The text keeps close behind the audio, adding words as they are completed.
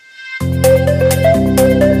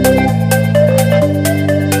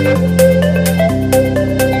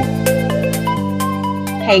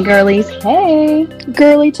Hey girlies, hey.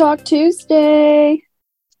 Girly Talk Tuesday.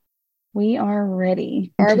 We are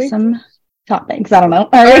ready Are for we? some topics. I don't know.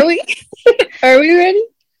 Are we? Are we ready?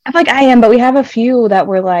 I feel like I am, but we have a few that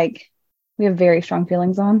we're like, we have very strong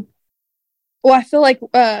feelings on. Well, I feel like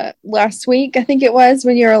last week, I think it was,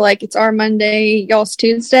 when you were like, it's our Monday, y'all's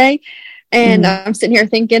Tuesday. And I'm sitting here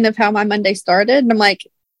thinking of how my Monday started. And I'm like,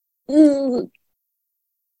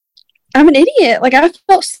 I'm an idiot. Like, I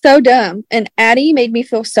felt so dumb. And Addie made me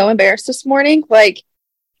feel so embarrassed this morning. Like,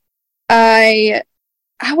 I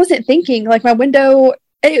wasn't thinking. Like, my window,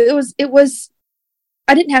 it was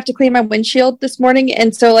I didn't have to clean my windshield this morning.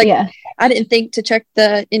 And so, like, Yeah. I didn't think to check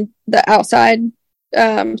the outside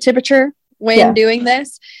temperature when doing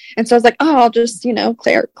this. And so I was like, oh, I'll just,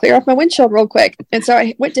 clear off my windshield real quick. And so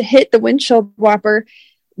I went to hit the windshield wiper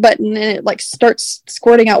button and it like starts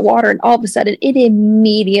squirting out water, and all of a sudden it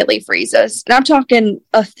immediately freezes. And I'm talking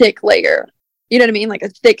a thick layer. You know what I mean? Like a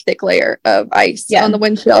thick layer of ice on the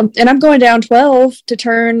windshield. And I'm going down 12 to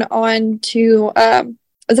turn on to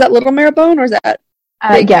is that Little Maribone or is that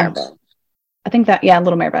Maribone? I think that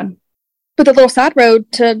Little Maribone. But the little side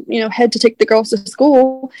road to, head to take the girls to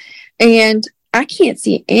school, and I can't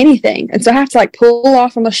see anything. And so I have to like pull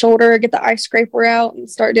off on the shoulder, get the ice scraper out and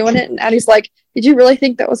start doing it. And Addie's like, did you really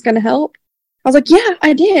think that was going to help? I was like, yeah,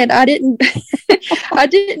 I did. I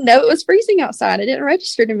didn't know it was freezing outside. It didn't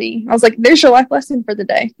register to me. I was like, there's your life lesson for the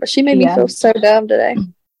day. But she made me feel so dumb today.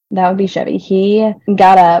 That would be Chevy. He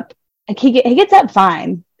got up. Like he gets up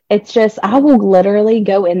fine. It's just, I will literally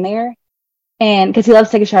go in there, and because he loves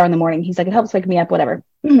to take a shower in the morning. He's like, it helps wake me up, whatever.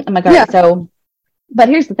 I'm like, all right, so, but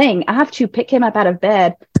here's the thing. I have to pick him up out of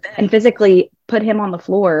bed and physically put him on the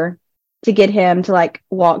floor to get him to like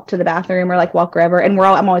walk to the bathroom or like walk wherever. And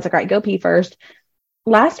I'm always like, all right, go pee first.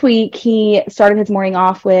 Last week, he started his morning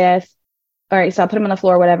off with, all right, so I put him on the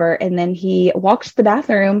floor, whatever. And then he walks to the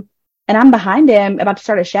bathroom, and I'm behind him about to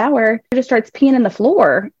start a shower. He just starts peeing in the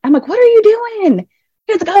floor. I'm like, what are you doing?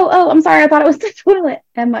 He was like, oh, I'm sorry. I thought it was the toilet.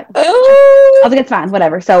 And I'm like, I was like, it's fine,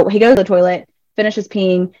 whatever. So he goes to the toilet, finishes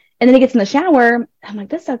peeing, and then he gets in the shower. I'm like,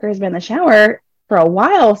 this sucker has been in the shower for a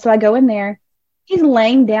while. So I go in there. He's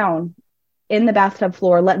laying down in the bathtub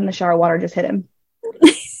floor, letting the shower water just hit him.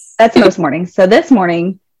 That's most mornings. So this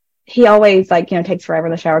morning, he always takes forever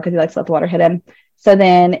in the shower because he likes to let the water hit him. So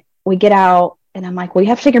then we get out, and I'm like, well, you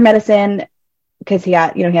have to take your medicine because he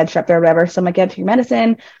had strep throat or whatever. So I'm like, you have to take your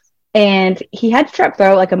medicine. And he had strep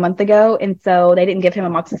throat like a month ago. And so they didn't give him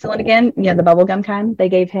amoxicillin again, the bubble gum kind. They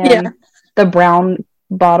gave him the brown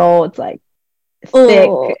bottle. It's like thick.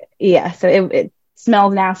 Oh. Yeah. So it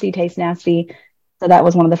smells nasty, tastes nasty. So that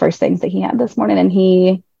was one of the first things that he had this morning. And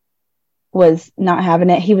he was not having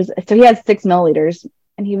it. He had 6 milliliters,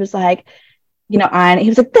 and he was like, he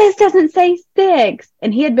was like, this doesn't say 6.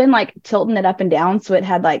 And he had been like tilting it up and down. So it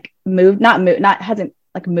had like hasn't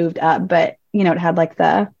like moved up, but it had like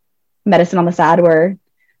the medicine on the side or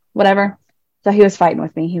whatever. So he was fighting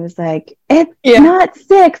with me. He was like, it's not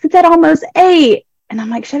 6, it's at almost 8. And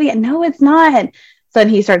I'm like, Chevy, no, it's not. So then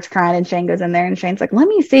he starts crying, and Shane goes in there, and Shane's like, let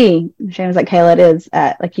me see. And Shane was like, Kayla, it is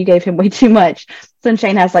like, you gave him way too much. So then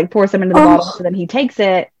Shane has to like pour some into the bottle. So then he takes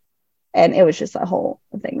it, and it was just a whole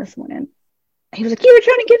thing this morning. He was like, you were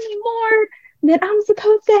trying to give me more than I'm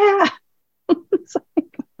supposed to have. It's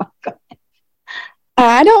like, oh my God.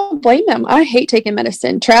 I don't blame him. I hate taking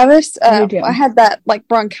medicine. Travis, I had that like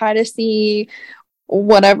bronchitis-y,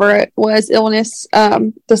 whatever it was, illness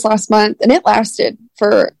this last month, and it lasted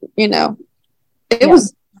for, it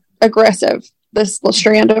was aggressive, this little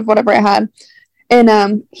strand of whatever I had.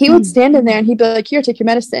 And he would stand in there, and he'd be like, here, take your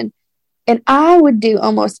medicine. And I would do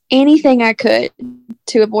almost anything I could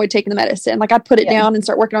to avoid taking the medicine. Like, I'd put it down and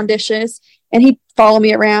start working on dishes, and he'd follow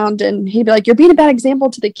me around, and he'd be like, you're being a bad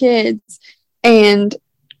example to the kids. And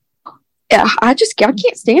I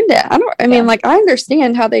can't stand it. I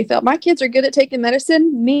understand how they felt. My kids are good at taking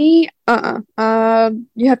medicine. Me,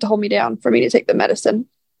 you have to hold me down for me to take the medicine.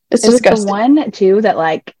 It's disgusting. Was the one too that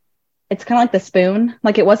like, it's kind of like the spoon.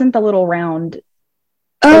 Like, it wasn't the little round. It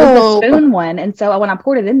was the spoon one. And so when I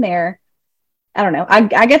poured it in there, I don't know.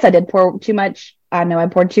 I guess I did pour too much. I know I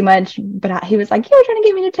poured too much, but he was like, you were trying to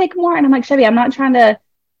get me to take more. And I'm like, Chevy, I'm not trying to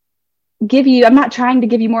give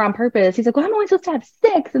you more on purpose. He's like, well, I'm only supposed to have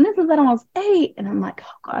 6, and this is at almost 8. And I'm like,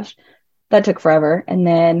 oh gosh, that took forever. And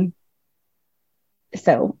then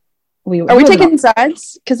so are we taking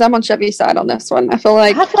sides? Because I'm on Chevy's side on this one. I feel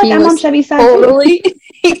like I'm on Chevy's side.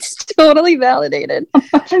 He's totally validated.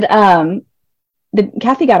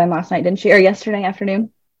 Kathy got in last night, didn't she? Or yesterday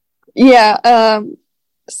afternoon? Yeah.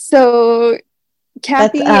 So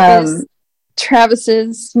Kathy is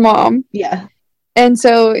Travis's mom. Yeah. And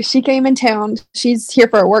so she came in town. She's here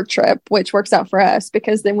for a work trip, which works out for us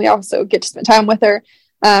because then we also get to spend time with her.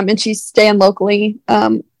 And she's staying locally,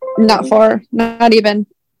 not far, not even,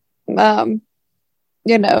 a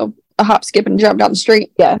hop, skip, and jump down the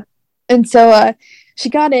street. Yeah. And so she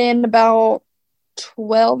got in about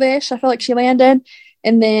 12-ish. I feel like she landed.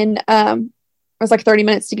 And then it was like 30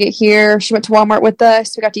 minutes to get here. She went to Walmart with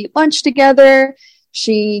us. We got to eat lunch together.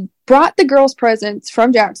 She brought the girls presents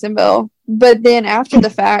from Jacksonville, but then after the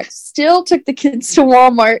fact, still took the kids to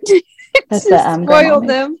Walmart to spoil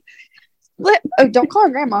them. Don't call her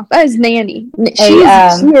grandma. That is Nanny. She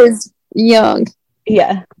is young.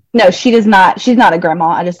 Yeah. No, she does not. She's not a grandma.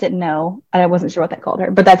 I just didn't know. I wasn't sure what that called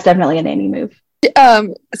her, but that's definitely a nanny move.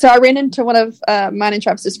 So I ran into one of mine and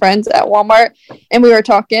Travis's friends at Walmart, and we were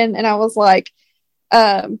talking, and I was like,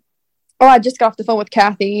 I just got off the phone with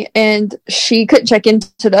Kathy, and she couldn't check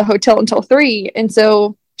into the hotel until 3. And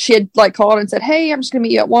so she had like called and said, hey, I'm just going to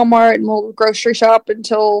meet you at Walmart and we'll grocery shop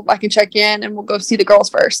until I can check in and we'll go see the girls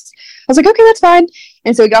first. I was like, okay, that's fine.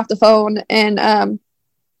 And so we got off the phone, and I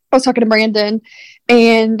was talking to Brandon,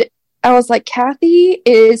 and I was like, Kathy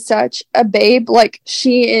is such a babe. Like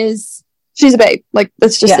she's a babe. Like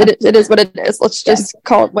that's just, it is what it is. Let's just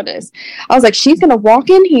call it what it is. I was like, she's going to walk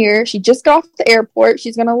in here. She just got off the airport.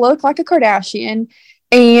 She's going to look like a Kardashian,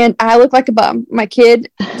 and I look like a bum. My kid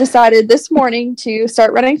decided this morning to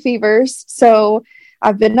start running fevers. So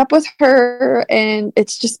I've been up with her, and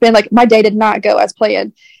it's just been like, my day did not go as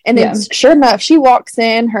planned. And then sure enough, she walks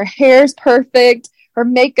in, her hair's perfect. Her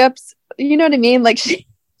makeup's, you know what I mean? Like she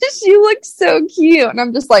looks so cute. And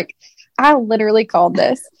I'm just like, I literally called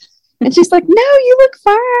this. And she's like, no, you look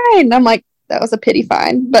fine. And I'm like, that was a pity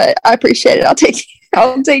fine, but I appreciate it. I'll take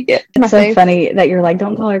it. It's so funny that you're like,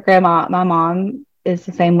 don't call her grandma. My mom is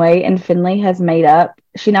the same way. And Finley has made up.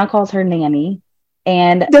 She now calls her Nanny.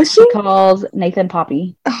 And she calls Nathan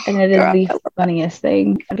Poppy. And it is the funniest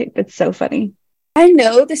thing. It's so funny. I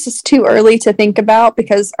know this is too early to think about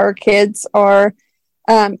because our kids are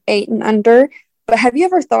 8 and under. But have you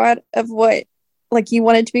ever thought of what like you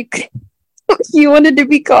wanted to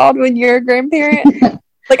be called when you're a grandparent?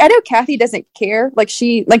 Like I know Kathy doesn't care. Like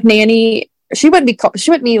Nanny, she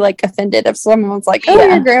wouldn't be like offended if someone was like, oh,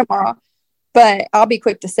 your grandma. But I'll be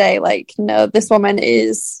quick to say, like, no, this woman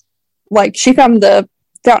is like, she found the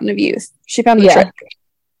fountain of youth. She found the trick.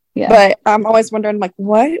 Yeah. But I'm always wondering, like,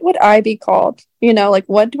 what would I be called? You know, like,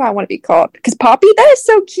 what do I want to be called? Because Poppy, that is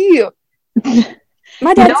so cute.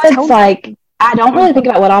 My dad's it's like, I don't really think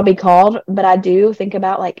about what I'll be called, but I do think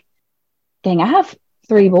about like, dang, I have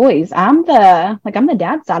 3 boys. I'm the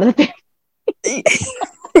dad side of the family.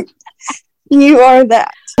 You are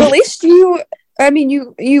that. At least you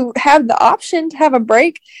have the option to have a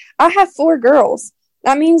break. I have 4 girls.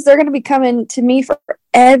 That means they're going to be coming to me for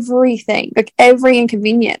everything, like every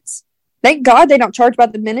inconvenience. Thank God they don't charge by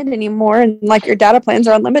the minute anymore, and like your data plans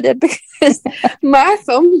are unlimited because my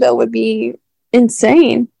phone bill would be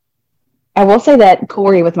insane. I will say that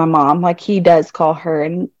Corey with my mom, like he does call her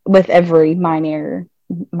and with every minor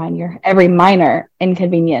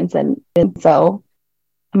inconvenience. And so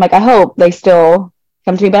I'm like, I hope they still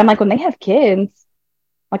come to me. But I'm like, when they have kids,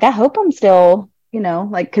 like, I hope I'm still,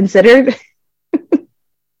 like considered.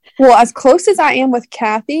 Well, as close as I am with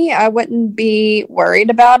Kathy, I wouldn't be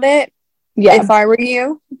worried about it if I were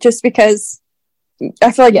you, just because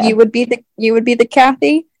I feel like you would be the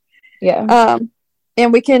Kathy. Yeah.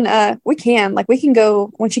 And we can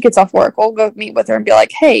go when she gets off work, we'll go meet with her and be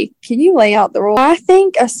like, hey, can you lay out the rules? I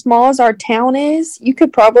think as small as our town is, you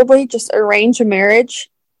could probably just arrange a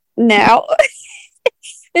marriage now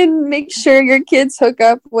and make sure your kids hook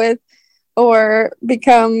up with or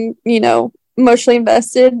become, emotionally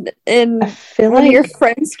invested in one of your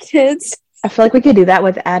friends' kids. I feel like we could do that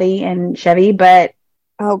with Addie and Chevy, but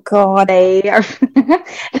oh God, they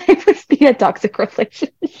would be a toxic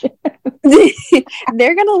relationship.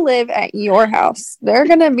 They're gonna live at your house. They're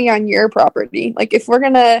gonna be on your property. Like if we're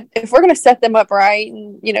gonna set them up right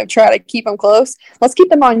and try to keep them close, let's keep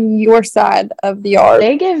them on your side of the yard.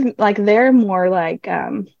 They're more like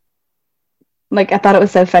I thought it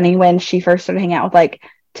was so funny when she first started hanging out with like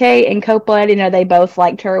Tay and Copeland, they both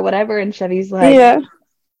liked her or whatever, and Chevy's like,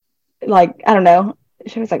 like, I don't know.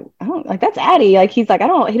 She was like, oh, like that's Addie. Like he's like,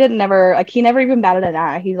 he never even batted an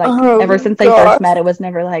eye. He's like, ever since they first met, it was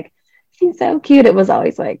never like, she's so cute. It was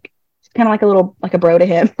always like, kind of like a bro to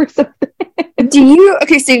him or something. Do you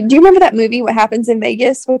remember that movie, What Happens in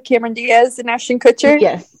Vegas, with Cameron Diaz and Ashton Kutcher?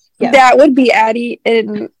 Yes. Yeah. That would be Addie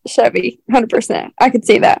and Chevy, 100%. I could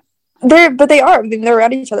see that. They're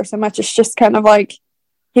around each other so much. It's just kind of like,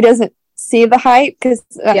 he doesn't see the hype because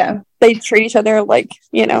they treat each other like,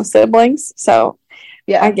 siblings. So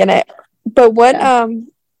I get it. But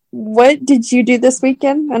what did you do this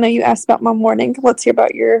weekend? I know you asked about my morning. Let's hear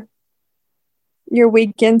about your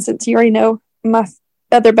weekend, since you already know my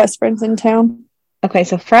other best friends in town. Okay,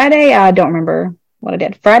 so Friday, I don't remember what I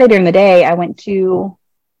did. Friday during the day, I went to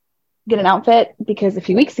get an outfit because a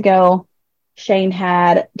few weeks ago, Shane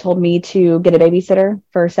had told me to get a babysitter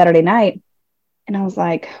for Saturday night. And I was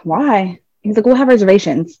like, why? He's like, we'll have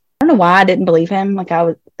reservations. I don't know why I didn't believe him. I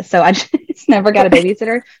just never got a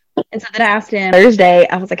babysitter. And so then I asked him Thursday,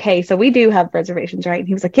 I was like, hey, so we do have reservations, right? And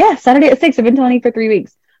he was like, yeah, Saturday at 6. I've been telling you for 3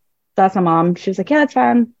 weeks. So I asked my mom. She was like, yeah, that's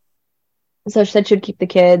fine. So she said she would keep the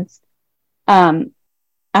kids.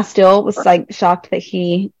 I still was shocked that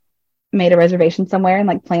he made a reservation somewhere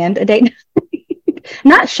and planned a date.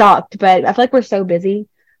 Not shocked, but I feel like we're so busy,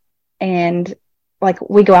 and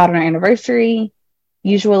we go out on our anniversary,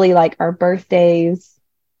 usually our birthdays,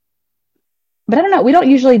 but I don't know, we don't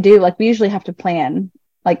usually do we usually have to plan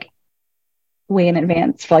way in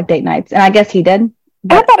advance for date nights, and I guess he did.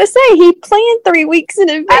 I was about to say he planned 3 weeks in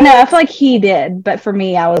advance. I know, I feel like he did, but for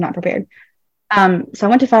me, I was not prepared. So I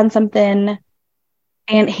went to find something,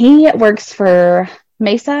 and he works for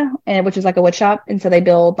Mesa, which is a wood shop, and so they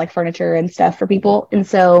build furniture and stuff for people. And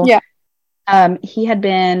so he had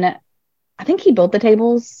been, I think he built the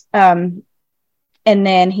tables, and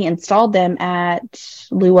then he installed them at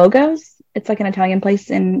Luogo's. It's an Italian place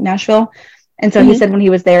in Nashville. And so he said when he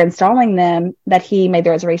was there installing them that he made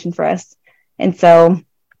the reservation for us. And so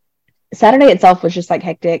Saturday itself was just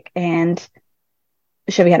hectic, and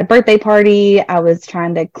so we had a birthday party. I was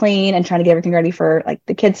trying to clean and trying to get everything ready for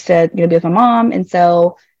the kids to be with my mom. And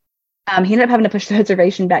so he ended up having to push the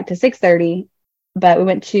reservation back to 6:30, but we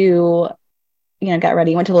went to, got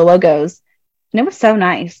ready, went to Luogo's, and it was so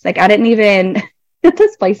nice. I didn't even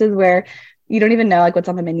those places where you don't even know what's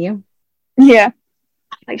on the menu. Yeah.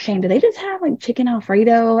 Shane, do they just have chicken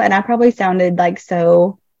Alfredo? And I probably sounded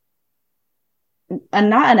so, I'm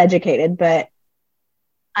not uneducated, but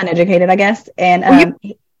uneducated, I guess. And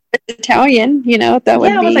Italian, that would be.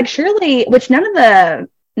 I was surely, which none of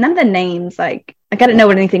the names, I didn't know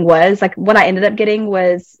what anything was. What I ended up getting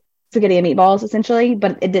was spaghetti and meatballs, essentially,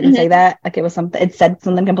 but it didn't say that. It was something, it said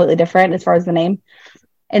something completely different as far as the name.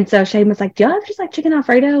 And so Shane was like, do y'all have just chicken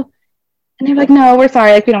Alfredo? And they were like, no, we're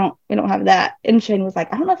sorry, we don't have that. And Shane was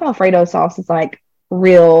like, I don't know if Alfredo sauce is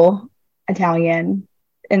real Italian.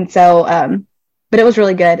 And so but it was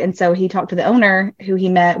really good. And so he talked to the owner who he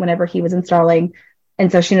met whenever he was installing.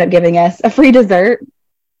 And so she ended up giving us a free dessert.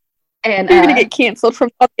 And you're going to get canceled from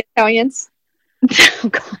all the Italians. Oh,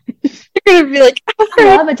 gosh. You're going to be like,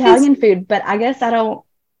 I love Italian food, but I guess I don't,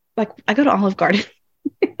 I go to Olive Garden.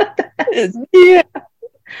 Yeah.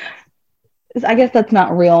 I guess that's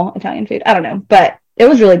not real Italian food. I don't know, but it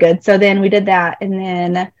was really good. So then we did that, and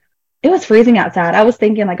then it was freezing outside. I was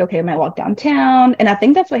thinking okay, I might walk downtown, and I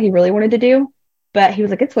think that's what he really wanted to do. But he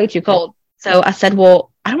was like, it's way too cold. So I said,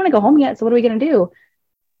 well, I don't want to go home yet. So what are we going to do?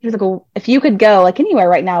 He was like, well, if you could go anywhere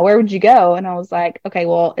right now, where would you go? And I was like, okay,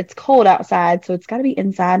 well, it's cold outside, so it's got to be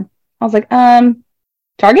inside. I was like,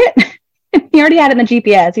 Target? He already had it in the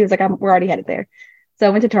GPS. He was like, we're already headed there. So I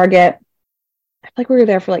went to Target. I feel like we were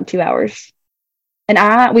there for 2 hours.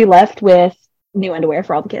 And we left with new underwear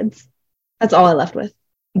for all the kids. That's all I left with.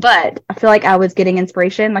 But I feel like I was getting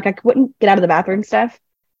inspiration. I wouldn't get out of the bathroom stuff.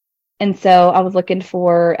 And so I was looking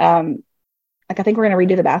for, I think we're going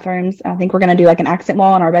to redo the bathrooms. I think we're going to do an accent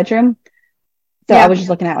wall in our bedroom. So I was just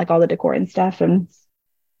looking at all the decor and stuff and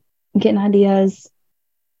getting ideas.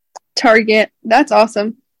 Target. That's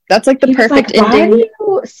awesome. That's the perfect ending. Why do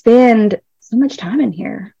you spend so much time in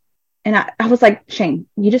here? And I was like, Shane,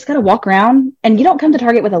 you just got to walk around, and you don't come to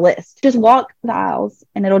Target with a list. Just walk the aisles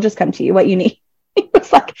and it'll just come to you what you need. He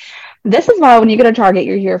was like, this is why when you go to Target,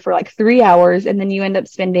 you're here for 3 hours, and then you end up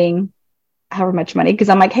spending however much money. Because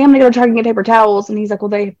I'm like, hey, I'm going to go to Target and get paper towels. And he's like, well,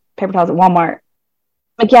 they have paper towels at Walmart.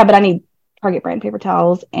 I'm like, yeah, but I need Target brand paper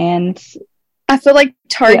towels. And I feel like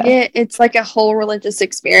Target, it's a whole religious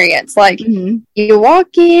experience. You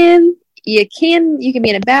walk in, you can be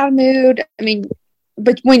in a bad mood. I mean,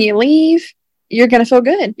 but when you leave, you're going to feel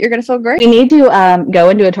good. You're going to feel great. We need to go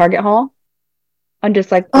into a Target haul. I'm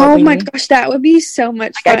just oh my gosh, that would be so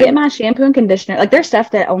much fun. I get my shampoo and conditioner. There's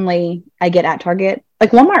stuff that only I get at Target.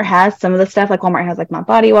 Walmart has some of the stuff. Walmart has my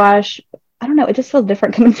body wash. I don't know. It just feels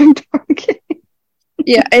different coming from Target.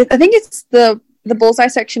 Yeah, I think it's the bullseye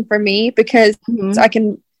section for me because I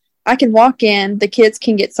can walk in, the kids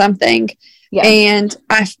can get something, and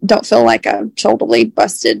I don't feel like I've totally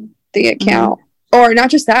busted the account. Or not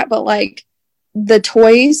just that, but the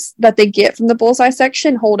toys that they get from the bullseye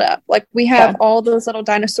section hold up. Like we have all those little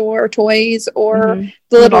dinosaur toys or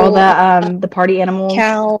the little all the party animals,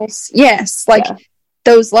 cows. Yes, like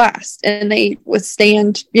those last and they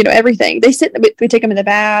withstand, everything. We take them in the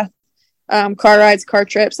bath, car rides, car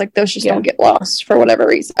trips, like those just don't get lost for whatever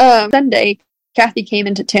reason. Sunday, Kathy came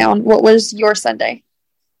into town. What was your Sunday?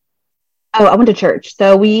 Oh, I went to church.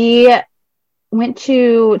 So we went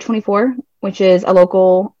to 24, which is a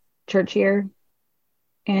local church here.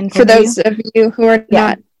 And for those of you who are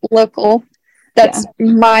not local, that's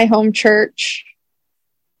my home church.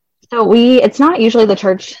 So it's not usually the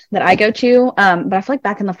church that I go to, but I feel like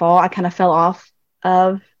back in the fall, I kind of fell off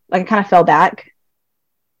of, like I kind of fell back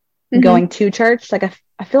going to church. Like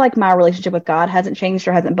I feel like my relationship with God hasn't changed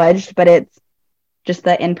or hasn't budged, but it's just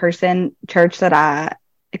the in-person church that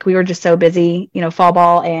we were just so busy, fall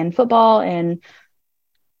ball and football. And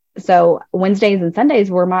so Wednesdays and Sundays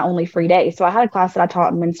were my only free days. So I had a class that I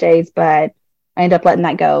taught on Wednesdays, but I ended up letting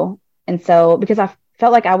that go. And so because I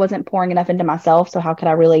felt like I wasn't pouring enough into myself, so how could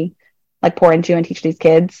I really like pour into and teach these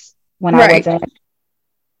kids when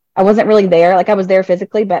I wasn't really there. Like I was there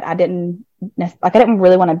physically, but I didn't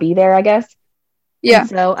really want to be there, I guess. Yeah. And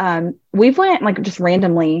so we've went like just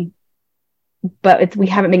randomly, but we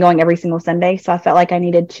haven't been going every single Sunday. So I felt like I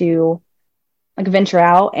needed to like venture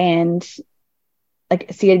out and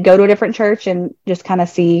like go to a different church and just kind of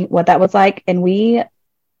see what that was like. And we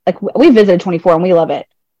visited 24 and we love it.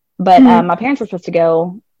 But my parents were supposed to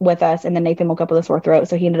go with us, and then Nathan woke up with a sore throat,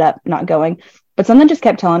 so he ended up not going. But something just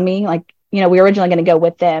kept telling me, like, we were originally going to go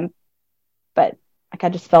with them, but like I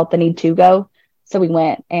just felt the need to go. So we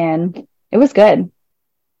went, and it was good.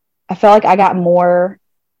 I felt like I got more,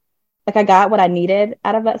 like I got what I needed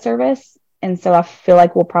out of that service. And so I feel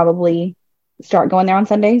like we'll probably start going there on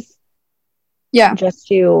Sundays. Yeah. Just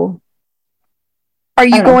to... Are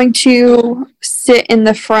you going to sit in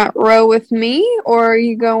the front row with me, or are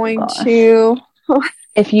you going to...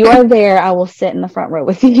 If you are there, I will sit in the front row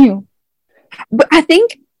with you. But I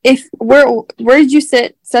think where did you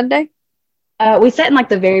sit Sunday? We sat in like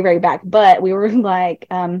the very, very back, but we were like,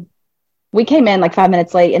 we came in like 5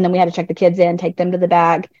 minutes late, and then we had to check the kids in, take them to the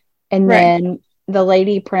back. And then the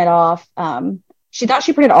lady printed off, she thought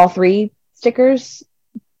she printed all 3 stickers.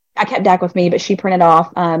 I kept Dak with me, but she printed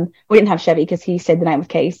off, we didn't have Chevy because he stayed the night with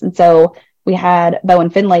Case. And so we had Bo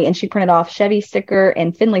and Finley, and she printed off Chevy sticker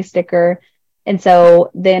and Finley sticker. And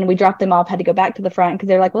so then we dropped them off, had to go back to the front because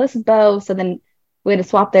they're like, well, this is Bo. So then we had to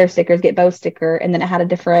swap their stickers, get Bo's sticker. And then it had a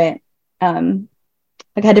different, had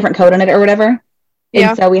a different code on it or whatever. Yeah.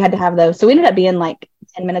 And so we had to have those. So we ended up being like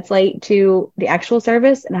 10 minutes late to the actual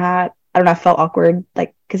service. And I don't know, I felt awkward,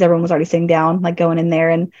 like, because everyone was already sitting down, like going in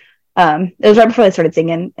there. And it was right before they started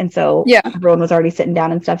singing. And so everyone was already sitting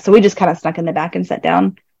down and stuff. So we just kind of snuck in the back and sat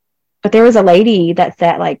down. But there was a lady that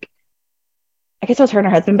sat like, I guess it was her and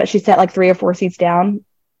her husband, but she sat like 3 or 4 seats down.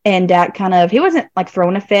 And Dak he wasn't like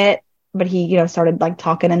throwing a fit, but he, started like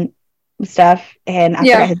talking and stuff. And I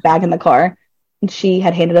forgot his bag in the car. And she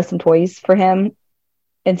had handed us some toys for him.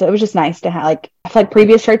 And so it was just nice to have, like, I feel like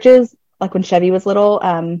previous churches, like when Chevy was little,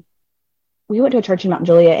 we went to a church in Mount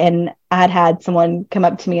Juliet, and I had someone come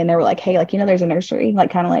up to me and they were like, hey, like, there's a nursery,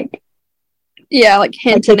 like kind of like, like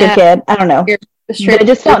hinting like, take a kid. I don't know. But it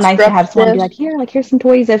just felt nice to have someone be like, here's some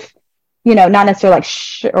toys if, not necessarily like,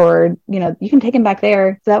 shh, or, you can take him back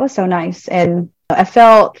there. So that was so nice. And I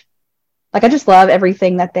felt like I just love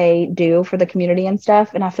everything that they do for the community and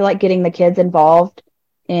stuff. And I feel like getting the kids involved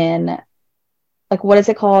in, like, what is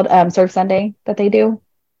it called? Serve Sunday that they do.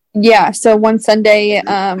 Yeah. So one Sunday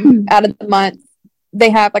out of the month, they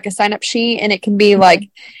have like a sign up sheet, and it can be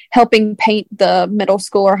like helping paint the middle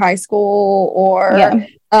school or high school, or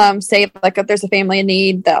say like if there's a family in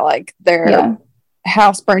need that like their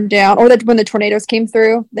house burned down, or that when the tornadoes came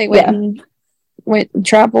through, they went and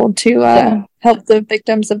traveled to help the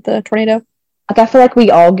victims of the tornado. Like I feel like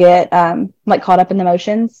we all get like caught up in the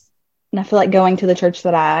emotions, and I feel like going to the church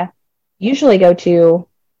that I usually go to,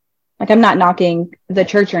 like I'm not knocking the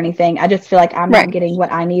church or anything. I just feel like I'm not getting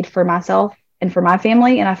what I need for myself and for my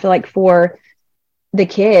family. And I feel like for the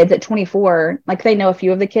kids at 24, like they know a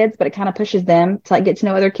few of the kids, but it kind of pushes them to like get to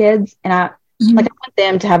know other kids. And I want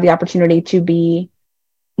them to have the opportunity to be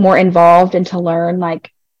more involved and to learn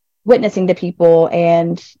like witnessing to people,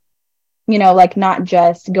 and like not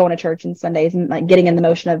just going to church on Sundays and like getting in the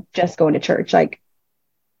motion of just going to church. Like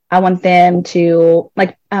I want them to,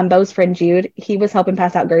 like, Bo's friend Jude, he was helping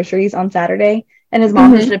pass out groceries on Saturday, and his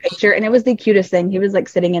mom posted a picture, and it was the cutest thing. He was like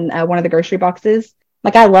sitting in one of the grocery boxes.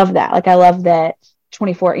 Like I love that. Like I love that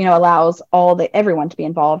 24 allows everyone to be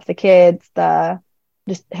involved, the kids,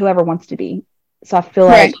 just whoever wants to be. So I feel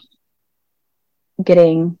like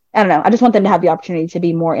getting, I don't know. I just want them to have the opportunity to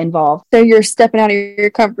be more involved. So you're stepping out of your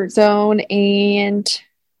comfort zone and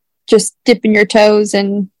just dipping your toes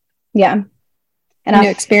and and new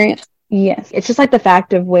experience. Yes. It's just like the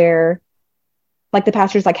fact of where like the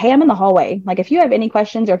pastor's like, hey, I'm in the hallway. Like if you have any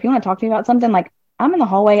questions or if you want to talk to me about something, like I'm in the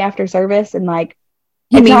hallway after service. And like,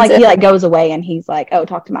 it's not like he like goes away and he's like, oh,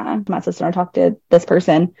 talk to my sister or talk to this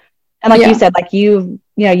person. And like you said, like you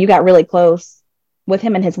got really close with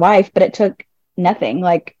him and his wife, but it took nothing.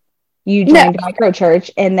 Like you joined micro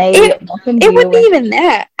church and it wasn't even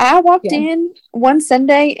that. I walked in one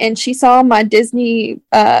Sunday and she saw my Disney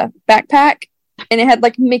backpack and it had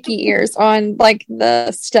like Mickey ears on like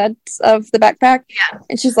the studs of the backpack. Yeah.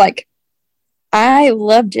 And she's like, I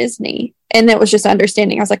love Disney. And it was just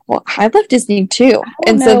understanding. I was like, well, I love Disney too.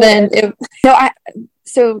 And so then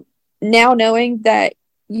so now knowing that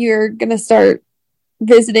you're going to start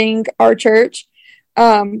visiting our church,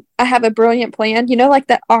 I have a brilliant plan. You know, like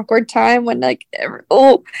that awkward time when like,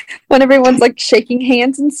 when everyone's like shaking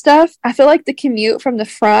hands and stuff. I feel like the commute from the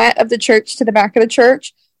front of the church to the back of the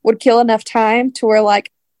church would kill enough time to where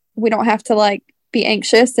like, we don't have to like be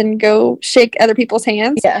anxious and go shake other people's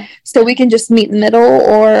hands. Yeah. So we can just meet in the middle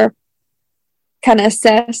or kind of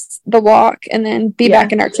assess the walk and then be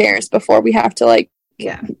back in our chairs before we have to like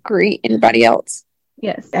greet anybody else.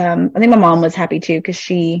 Yes. I think my mom was happy too because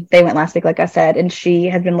they went last week, like I said, and she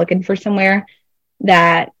has been looking for somewhere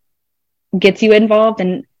that gets you involved.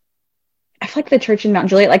 And I feel like the church in Mount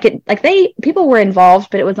Juliet, people were involved,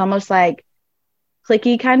 but it was almost like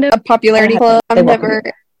cliquey kind of a popularity club. I've never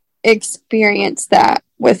experienced that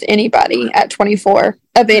with anybody at 24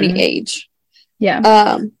 of any age.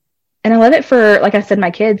 Yeah. And I love it for, like I said, my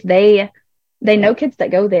kids, they know kids that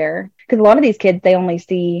go there because a lot of these kids, they only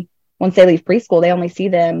see, once they leave preschool, they only see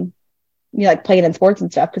them, like playing in sports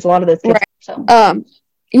and stuff because a lot of those kids. Right. So.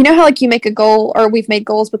 You know how like you make a goal, or we've made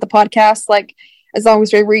goals with the podcast, like as long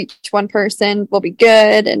as we reach one person, we'll be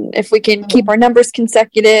good. And if we can keep our numbers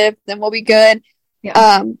consecutive, then we'll be good.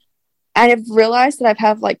 Yeah. I have realized that I've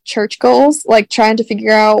have like church goals, like trying to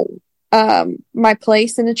figure out my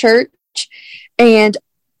place in the church. And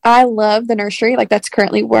I love the nursery. Like that's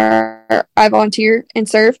currently where I volunteer and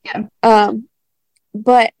serve. Yeah.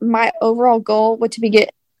 But my overall goal would to be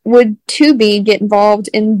get involved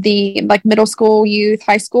in the like middle school, youth,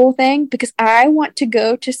 high school thing because I want to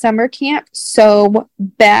go to summer camp so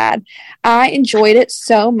bad. I enjoyed it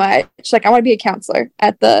so much. Like I want to be a counselor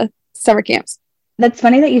at the summer camps. That's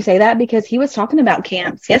funny that you say that because he was talking about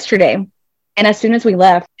camps yesterday. And as soon as we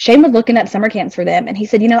left, Shane was looking up summer camps for them. And he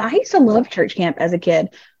said, I used to love church camp as a kid.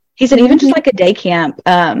 He said, even just like a day camp.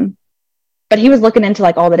 But he was looking into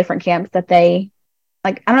like all the different camps that they,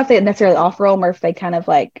 like, I don't know if they necessarily offer them or if they kind of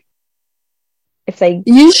like,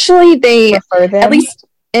 usually they, prefer them. At least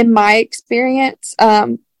in my experience,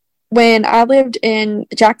 when I lived in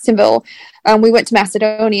Jacksonville, we went to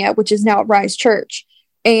Macedonia, which is now Rise Church.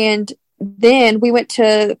 And then we went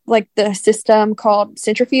to like the system called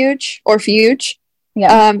Centrifuge or Fuge.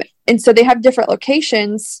 Yeah. And so they have different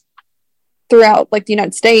locations throughout like the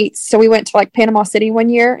United States. So we went to like Panama City one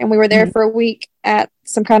year and we were there for a week at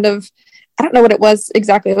some kind of, I don't know what it was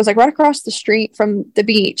exactly. It was like right across the street from the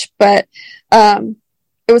beach, but it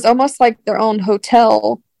was almost like their own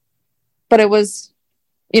hotel, but it was,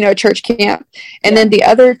 a church camp. And then the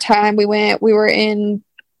other time we went, we were in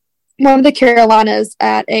one of the Carolinas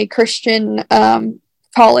at a Christian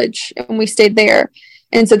college and we stayed there.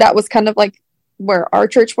 And so that was kind of like where our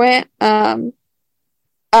church went. I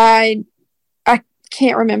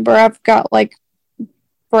can't remember. I've got like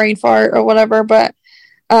brain fart or whatever, but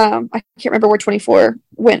I can't remember where 24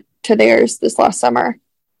 went to theirs this last summer.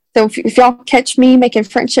 So if y'all catch me making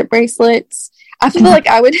friendship bracelets, I feel like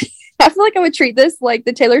I would treat this like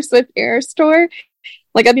the Taylor Swift Era store.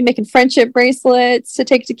 Like I'd be making friendship bracelets to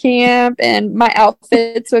take to camp and my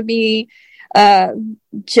outfits would be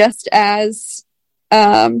just as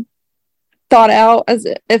thought out as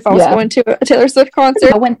if I was going to a Taylor Swift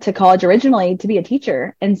concert. I went to college originally to be a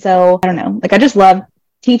teacher. And so, I don't know, like I just love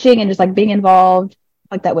teaching and just like being involved.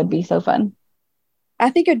 Like that would be so fun. I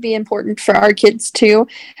think it'd be important for our kids too.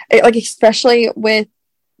 Like, especially with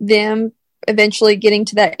them eventually getting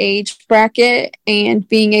to that age bracket and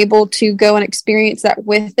being able to go and experience that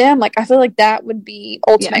with them. Like, I feel like that would be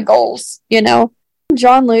ultimate goals,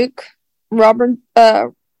 John Luke,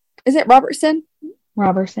 is it Robertson?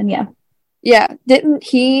 Robertson, yeah. Yeah. Didn't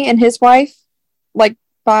he and his wife like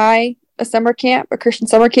buy a summer camp, a Christian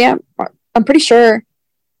summer camp? I'm pretty sure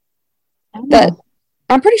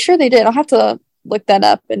they did. I'll have to look that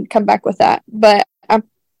up and come back with that. But I'm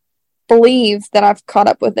believe that I've caught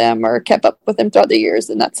up with them or kept up with them throughout the years,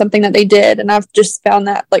 and that's something that they did, and I've just found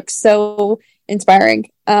that like so inspiring.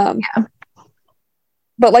 Yeah.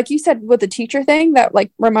 But like you said with the teacher thing, that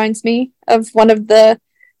like reminds me of one of the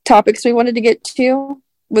topics we wanted to get to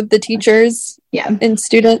with the teachers and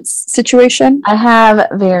students situation. I have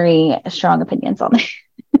very strong opinions on it.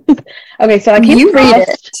 Okay, so I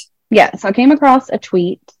came across a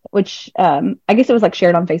tweet, which I guess it was like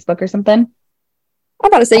shared on Facebook or something. I'm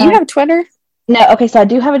about to say, you have Twitter? No, okay, so I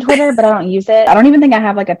do have a Twitter, but I don't use it. I don't even think I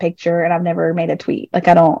have like a picture, and I've never made a tweet. Like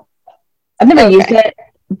I've never used it,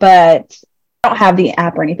 but I don't have the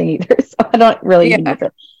app or anything either, so I don't really use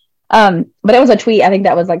it. But it was a tweet, I think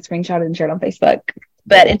that was like screenshotted and shared on Facebook.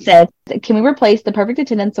 But it said, can we replace the Perfect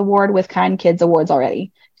Attendance Award with Kind Kids Awards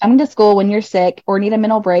already? Coming to school when you're sick or need a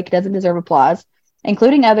mental break doesn't deserve applause.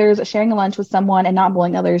 Including others, sharing a lunch with someone and not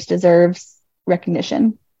bullying others deserves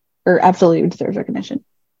recognition, or absolutely deserves recognition.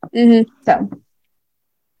 Mm-hmm. So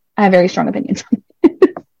I have very strong opinions.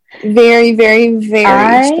 Very, very,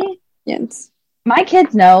 very strong opinions. My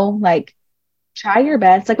kids know, like, try your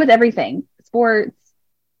best, like with everything, sports,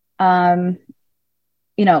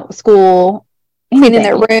 school, cleaning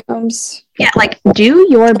their rooms. Yeah, like do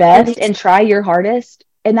your best and try your hardest,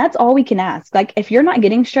 and that's all we can ask. Like if you're not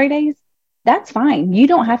getting straight A's, that's fine. You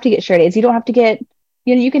don't have to get straight A's. You don't have to get,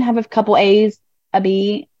 you can have a couple A's, a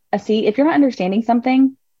B, a C. If you're not understanding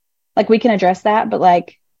something, like we can address that. But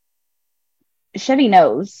like Chevy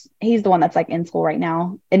knows, he's the one that's like in school right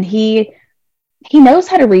now, and he knows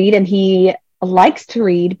how to read, and he likes to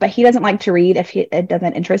read, but he doesn't like to read if it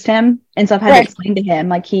doesn't interest him. And so I've had to explain to him,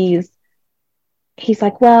 like he's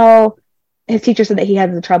like, well, his teacher said that he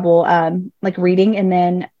has the trouble like reading and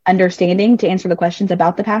then understanding to answer the questions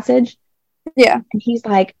about the passage. Yeah. And he's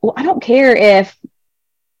like, well, I don't care if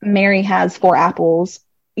Mary has 4 apples,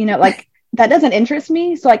 like that doesn't interest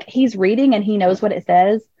me. So like he's reading and he knows what it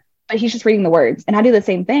says, but he's just reading the words. And I do the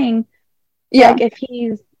same thing. Yeah. Like if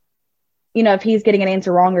he's getting an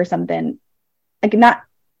answer wrong or something, like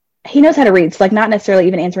he knows how to read. So like not necessarily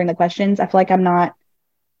even answering the questions, I feel like I'm not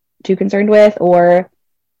too concerned with, or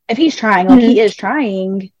if he's trying, like he is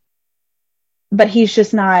trying, but he's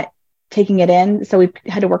just not taking it in. So we've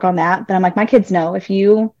had to work on that. But I'm like, my kids know if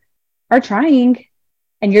you are trying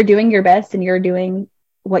and you're doing your best and you're doing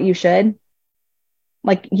what you should,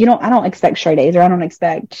 like I don't expect straight A's, or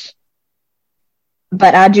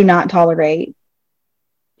but I do not tolerate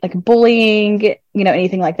like bullying,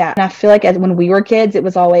 anything like that. And I feel like when we were kids, it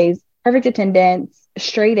was always perfect attendance,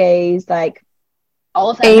 straight A's, like all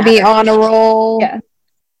of that. AB honor roll. Yeah.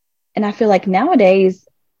 And I feel like nowadays,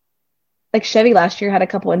 like Chevy last year had a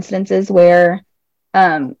couple incidences where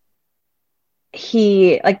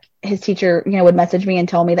his teacher, would message me and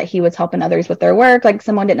tell me that he was helping others with their work. Like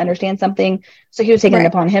someone didn't understand something. So he was taking it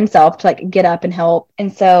upon himself to like get up and help.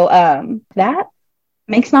 And so that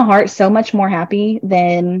makes my heart so much more happy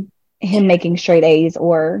than him making straight A's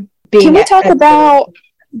or being. Can we talk about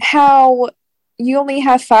how you only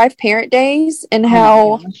have 5 parent days and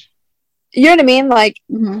how, you know what I mean? Like,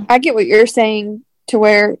 I get what you're saying, to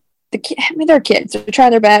where they're kids, they're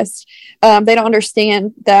trying their best. They don't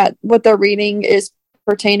understand that what they're reading is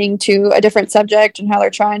pertaining to a different subject, and how they're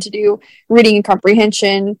trying to do reading and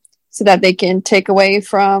comprehension so that they can take away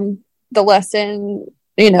from the lesson,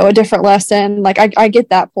 a different lesson. Like I get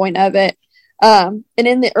that point of it. And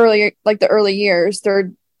in the early years,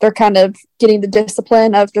 they're kind of getting the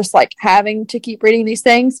discipline of just like having to keep reading these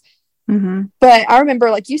things. But I remember,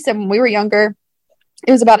 like you said, when we were younger,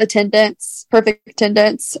 it was about attendance, perfect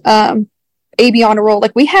attendance, AB honor roll.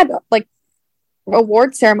 Like we had like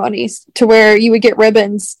award ceremonies to where you would get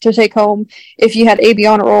ribbons to take home if you had AB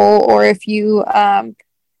honor roll, or if you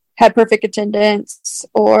had perfect attendance,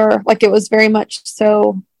 or like it was very much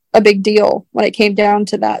so a big deal when it came down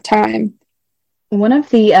to that time. One of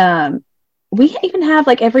the we even have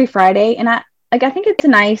like every Friday, and I think it's a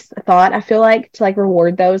nice thought. I feel like to like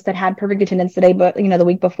reward those that had perfect attendance today, but the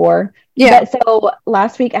week before. Yeah. But so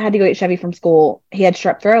last week I had to go get Chevy from school. He had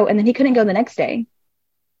strep throat, and then he couldn't go the next day.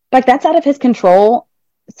 Like that's out of his control.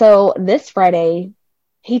 So this Friday,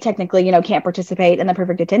 he technically, can't participate in the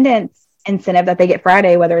perfect attendance incentive that they get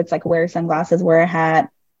Friday, whether it's like wear sunglasses, wear a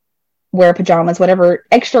hat, wear pajamas, whatever,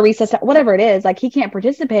 extra recess, whatever it is. Like he can't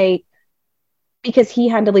participate because he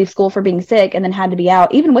had to leave school for being sick and then had to be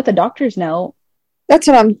out, even with a doctor's note. That's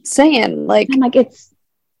what I'm saying. Like, I'm like,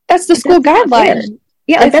 that's the school guideline.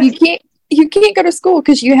 Yeah, like you can't go to school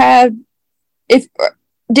because you have. He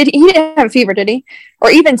didn't have a fever, did he? Or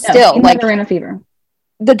even still, he never ran a fever.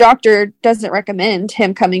 The doctor doesn't recommend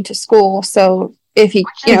him coming to school. So if he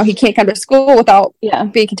can't come to school without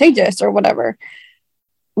being contagious or whatever.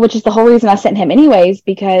 which is the whole reason I sent him anyways,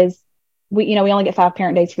 because we only get 5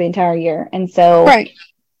 parent days for the entire year. And so right.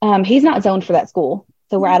 He's not zoned for that school.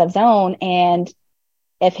 So we're out of zone. And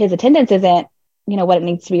if his attendance isn't, what it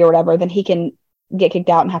needs to be or whatever, then he can get kicked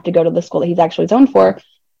out and have to go to the school that he's actually zoned for.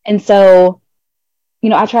 And so,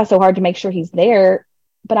 I try so hard to make sure he's there,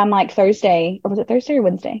 but I'm like Thursday, or was it Thursday or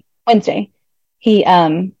Wednesday? Wednesday. He,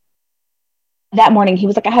 that morning he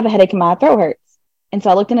was like, I have a headache and my throat hurts. And so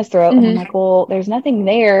I looked in his throat and I'm like, well, there's nothing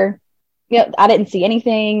there. I didn't see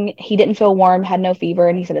anything. He didn't feel warm, had no fever.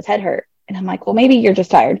 And he said his head hurt. And I'm like, well, maybe you're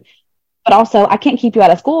just tired. But also I can't keep you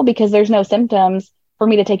out of school because there's no symptoms for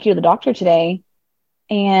me to take you to the doctor today.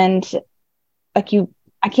 And I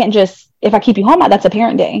can't just, if I keep you home, that's a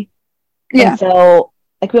parent day. Yeah. And so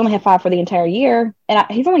we only have 5 for the entire year. And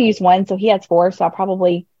he's only used 1. So he has 4. So I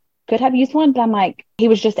probably could have used 1, but I'm like, he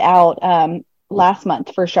was just out last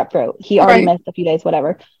month for strep throat. He already missed a few days,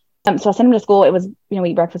 whatever. So I sent him to school. It was, we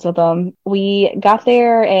eat breakfast with him. We got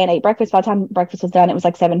there and ate breakfast. By the time breakfast was done, it was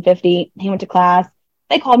like 7:50. He went to class.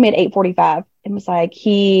 They called me at 8:45 and was like,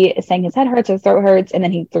 he is saying his head hurts, his throat hurts, and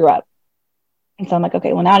then he threw up. And so I'm like,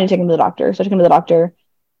 okay, well, now I need to take him to the doctor. So I took him to the doctor.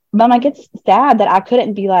 But I'm like, it's sad that I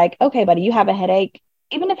couldn't be like, okay, buddy, you have a headache.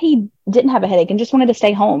 Even if he didn't have a headache and just wanted to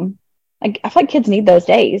stay home. I feel like kids need those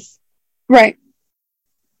days. Right.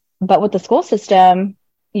 But with the school system,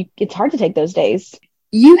 it's hard to take those days.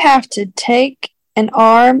 You have to take an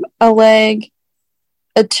arm, a leg,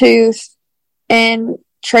 a tooth, and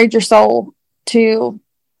trade your soul to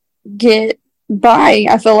get by,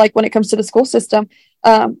 I feel like, when it comes to the school system.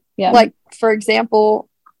 Like, for example,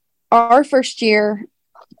 our first year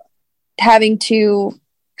having to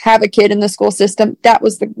have a kid in the school system, that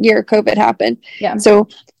was the year COVID happened. Yeah. So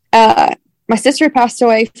my sister passed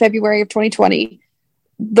away February of 2020.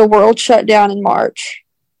 The world shut down in March.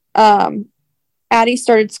 Addie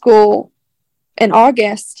started school in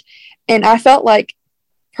August, and I felt like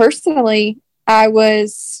personally I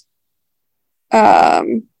was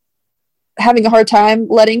having a hard time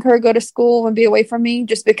letting her go to school and be away from me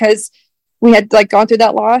just because we had gone through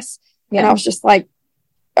that loss. And I was just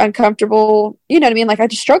uncomfortable, you know what I mean? I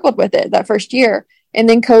just struggled with it that first year. And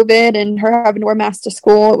then COVID and her having to wear masks to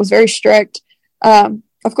school, it was very strict.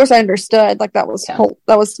 Of course I understood that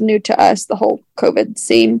was new to us, the whole COVID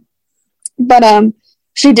scene. But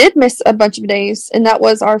she did miss a bunch of days, and that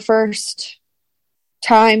was our first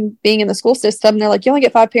time being in the school system. They're like, you only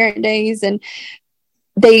get 5 parent days. And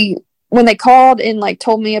when they called and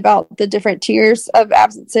told me about the different tiers of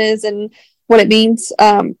absences and what it means,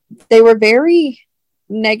 they were very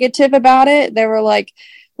negative about it. They were like,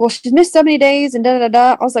 well, she's missed so many days and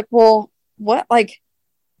da-da-da-da. I was like, well, what?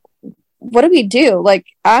 What do we do?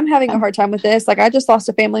 I'm having a hard time with this. I just lost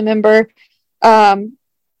a family member.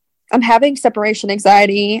 I'm having separation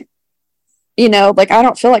anxiety. I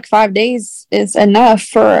don't feel like 5 days is enough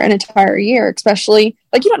for an entire year, especially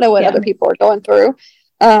you don't know what other people are going through.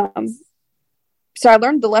 So I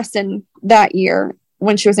learned the lesson that year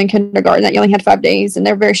when she was in kindergarten that you only had 5 days, and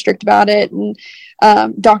they're very strict about it. And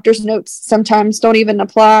doctor's notes sometimes don't even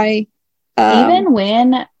apply. Even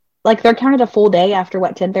when they're counted a full day after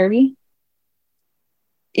 10:30?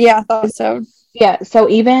 Yeah, I thought so. Yeah. So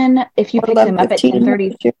even if you pick them up at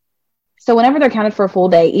 10:30, so whenever they're counted for a full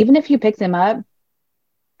day, even if you pick them up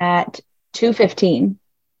at 2:15,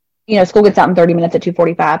 school gets out in 30 minutes at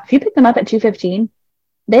 2:45. If you pick them up at 2:15,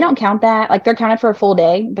 they don't count that. They're counted for a full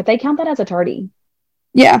day, but they count that as a tardy.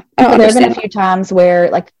 Yeah. There's been a few times where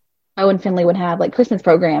Mo and Finley would have Christmas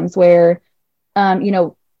programs where,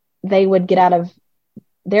 they would get out of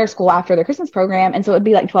their school after their Christmas program. And so it'd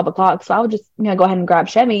be 12 o'clock. So I would just, go ahead and grab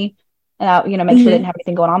Chevy and I'll, make sure they didn't have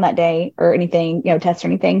anything going on that day or anything, tests or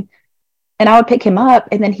anything. And I would pick him up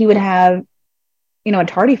and then he would have, a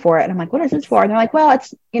tardy for it. And I'm like, what is this for? And they're like, well,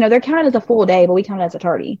 it's, they're counted as a full day, but we count it as a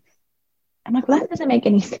tardy. I'm like, well, that doesn't make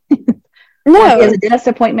any sense. No. As a dentist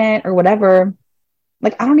appointment or whatever.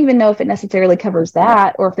 I don't even know if it necessarily covers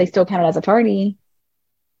that or if they still count it as a tardy.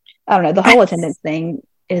 I don't know. The whole attendance thing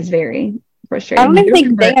is very frustrating. I don't even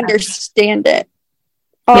think they understand it,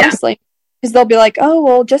 honestly. Because they'll be like, oh,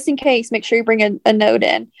 well, just in case, make sure you bring a note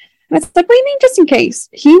in. And it's what do you mean just in case?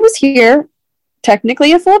 He was here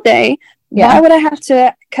technically a full day. Yeah. Why would I have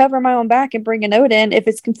to cover my own back and bring a note in if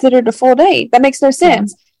it's considered a full day? That makes no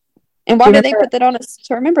sense. Yeah. And why did they put that on us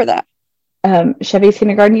to remember that? Chevy's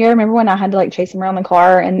kindergarten year, remember when I had to chase him around the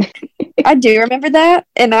car? And I do remember that.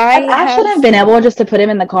 And I should have been able just to put him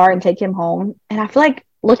in the car and take him home. And I feel like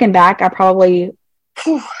looking back, I probably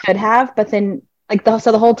should have, but then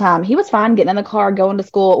the whole time he was fine getting in the car, going to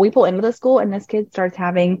school. We pull into the school and this kid starts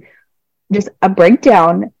having just a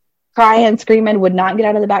breakdown. crying, screaming, would not get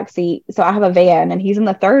out of the back seat. So I have a van and he's in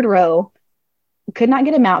the third row. Could not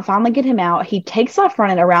get him out. Finally get him out. He takes off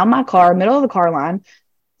running around my car, middle of the car line.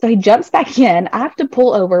 So he jumps back in. I have to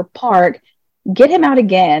pull over, park, get him out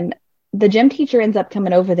again. The gym teacher ends up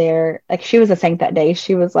coming over there. Like, she was a saint that day.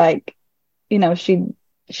 She was like, you know, she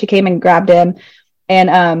came and grabbed him,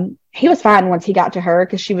 and he was fine once he got to her,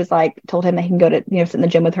 because she was like, told him that he can go to, you know, sit in the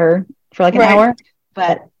gym with her for like an hour.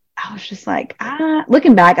 But I was just like,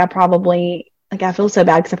 looking back, I probably, like, I feel so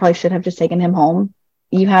bad because I probably should have just taken him home.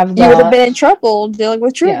 You would have been in trouble dealing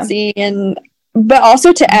with truancy. But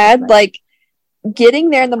also to add, like, getting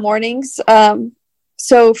there in the mornings.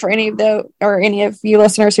 So for any of you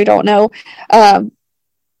listeners who don't know,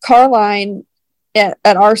 Carline at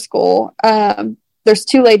our school, there's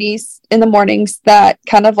 2 ladies in the mornings that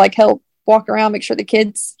kind of like help walk around, make sure the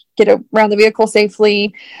kids get around the vehicle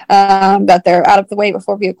safely, that they're out of the way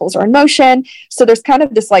before vehicles are in motion. So there's kind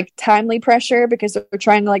of this like timely pressure because they're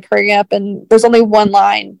trying to like hurry up, and there's only one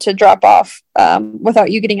line to drop off without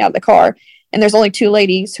you getting out of the car. And there's only 2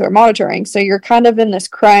 ladies who are monitoring. So you're kind of in this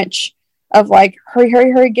crunch of like,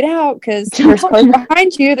 hurry, get out, because there's cars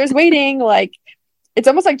behind you. There's waiting. Like, it's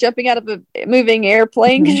almost like jumping out of a moving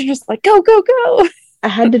airplane, because you're just like, go. I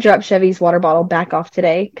had to drop Chevy's water bottle back off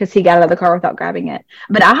today because he got out of the car without grabbing it.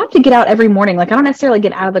 But I have to get out every morning. Like, I don't necessarily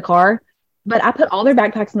get out of the car, but I put all their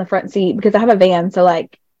backpacks in the front seat because I have a van. So,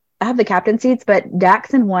 like, I have the captain seats, but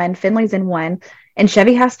Dak's in one, Finley's in one, and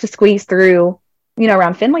Chevy has to squeeze through, you know,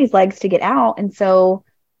 around Finley's legs to get out. And so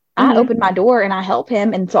I open my door and I help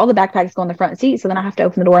him. And so all the backpacks go in the front seat. So then I have to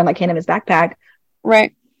open the door and like hand him his backpack.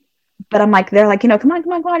 Right. But I'm like, they're like, you know, come on,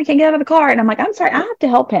 you can't get out of the car. And I'm like, I'm sorry, I have to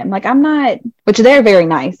help him. Like, I'm not, which they're very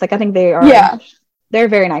nice. Like, I think they are. Yeah. They're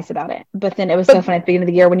very nice about it. But then it was so funny at the beginning of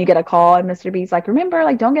the year when you get a call and Mr. B's like, remember,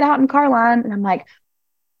 like, don't get out in car line. And I'm like,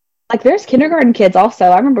 there's kindergarten kids also.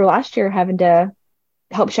 I remember last year having to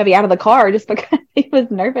help Chevy out of the car just because he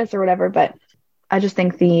was nervous or whatever. But I just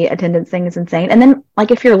think the attendance thing is insane. And then,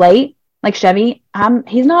 like, if you're late, like Chevy,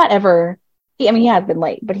 he's not ever, he has been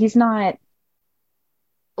late, but he's not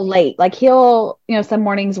late. Like, he'll, you know, some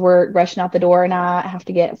mornings we're rushing out the door and I have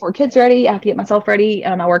to get 4 kids ready. I have to get myself ready.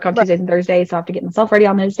 I work on Tuesdays and Thursdays, so I have to get myself ready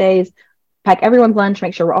on those days, pack everyone's lunch,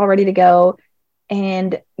 make sure we're all ready to go.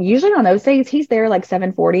 And usually on those days, he's there like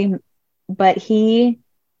 7:40, but he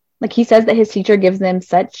says that his teacher gives them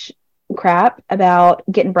such crap about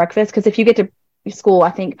getting breakfast. Because if you get to school, I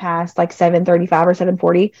think past like 7:35 or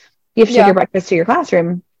 7:40, you have to take your breakfast to your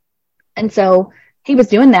classroom. And so he was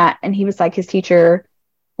doing that, and he was like, his teacher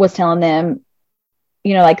was telling them,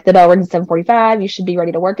 you know, like, the bell rings at 7:45, you should be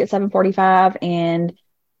ready to work at 7:45, and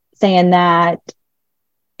saying that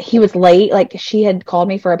he was late. Like, she had called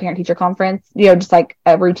me for a parent teacher conference, you know, just like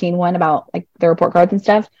a routine one about like the report cards and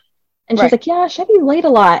stuff. And she's like, yeah, Chevy's late a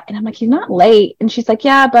lot. And I'm like, he's not late. And she's like,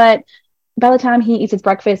 yeah, but by the time he eats his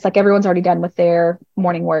breakfast, like, everyone's already done with their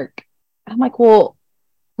morning work. I'm like, well,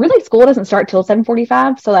 really, school doesn't start till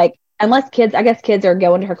 7:45. So, like, unless kids are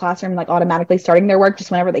going to her classroom, like, automatically starting their work just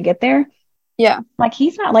whenever they get there. Yeah. Like,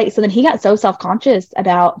 he's not late. So then he got so self-conscious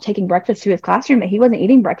about taking breakfast to his classroom that he wasn't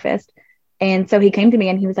eating breakfast. And so he came to me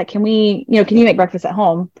and he was like, can you make breakfast at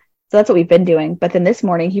home? So that's what we've been doing. But then this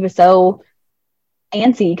morning he was so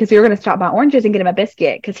antsy because we were going to stop by Oranges and get him a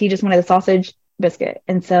biscuit because he just wanted a sausage biscuit.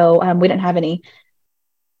 And so we didn't have any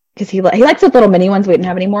because he likes those little mini ones. We didn't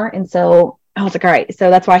have any more. And so I was like, all right. So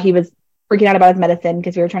that's why he was freaking out about his medicine,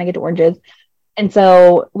 because we were trying to get to Oranges. And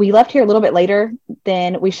so we left here a little bit later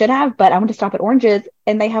than we should have, but I went to stop at Oranges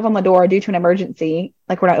and they have on the door, due to an emergency,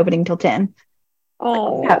 like, we're not opening till 10.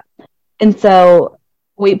 Oh. Yeah. And so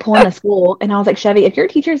we pull in the school and I was like, Chevy, if your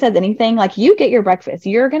teacher says anything, like, you get your breakfast.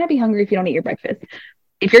 You're going to be hungry if you don't eat your breakfast.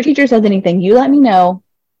 If your teacher says anything, you let me know.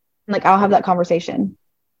 Like, I'll have that conversation.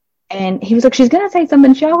 And he was like, she's going to say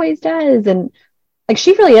something. She always does. And like,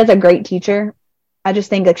 she really is a great teacher. I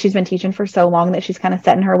just think like she's been teaching for so long that she's kind of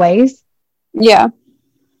set in her ways. Yeah.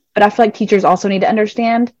 But I feel like teachers also need to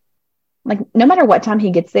understand, like, no matter what time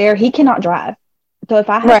he gets there, he cannot drive. So if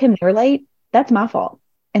I have him there late, that's my fault.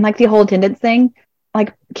 And like the whole attendance thing,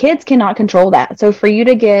 like, kids cannot control that. So for you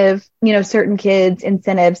to give, you know, certain kids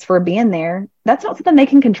incentives for being there, that's not something they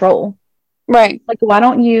can control. Right. Like, why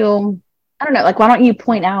don't you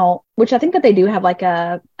point out, which I think that they do have like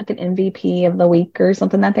an MVP of the week or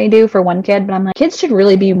something that they do for one kid. But I'm like, kids should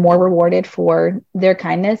really be more rewarded for their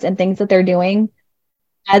kindness and things that they're doing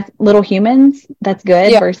as little humans. That's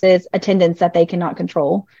good versus attendance that they cannot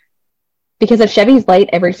control. Because if Chevy's late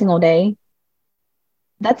every single day,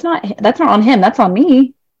 that's not on him. That's on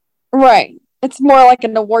me. Right. it's more like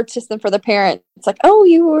an award system for the parent. It's like, oh,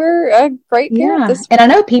 you were a great parent this week. And I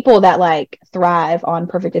know people that like thrive on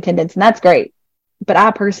perfect attendance, and that's great. But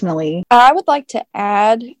I would like to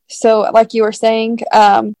add, so like you were saying,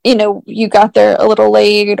 you got there a little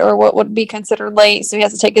late, or what would be considered late, so he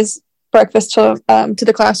has to take his breakfast to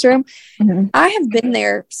the classroom. Mm-hmm. I have been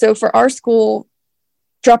there. So for our school,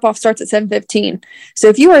 drop off starts at 7:15. So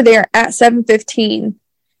if you are there at 7:15,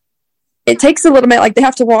 it takes a little bit, like they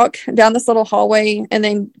have to walk down this little hallway and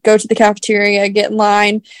then go to the cafeteria, get in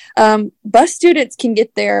line. Bus students can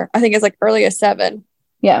get there, I think it's like early as 7.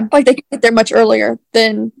 Yeah. Like they can get there much earlier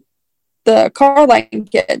than the car line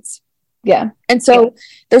kids. Yeah. And so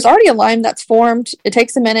there's already a line that's formed. It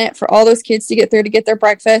takes a minute for all those kids to get there to get their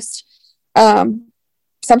breakfast.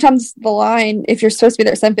 Sometimes the line, if you're supposed to be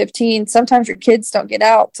there at 7:15, sometimes your kids don't get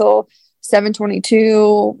out till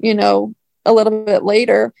 7:22, a little bit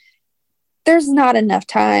later. There's not enough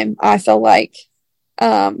time, I feel like,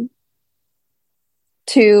 to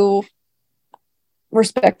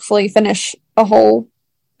respectfully finish a whole,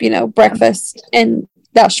 breakfast in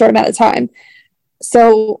that short amount of time.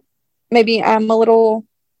 So maybe I'm a little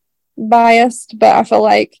biased, but I feel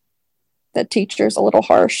like the teacher's a little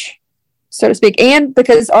harsh, so to speak. And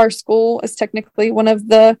because our school is technically one of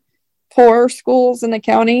the poorer schools in the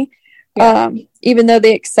county, even though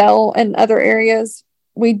they excel in other areas,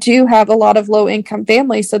 we do have a lot of low-income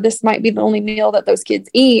families, so this might be the only meal that those kids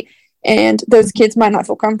eat, and those kids might not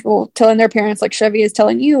feel comfortable telling their parents, like Chevy is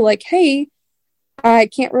telling you, like, hey, I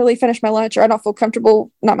can't really finish my lunch, or I don't feel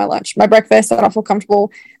comfortable, not my lunch, my breakfast, I don't feel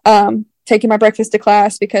comfortable taking my breakfast to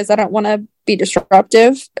class because I don't want to be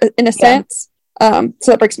disruptive in a sense. So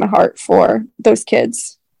that breaks my heart for those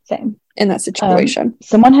kids. Same. In that situation.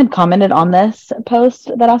 Someone had commented on this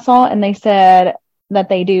post that I saw, and they said that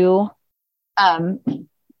they do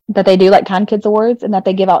like Kind Kids Awards, and that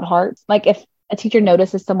they give out hearts. Like if a teacher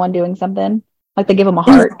notices someone doing something, like they give them a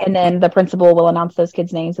heart, and then the principal will announce those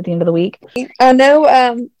kids' names at the end of the week. I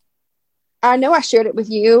know I shared it with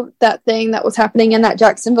you, that thing that was happening in that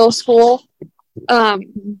Jacksonville school,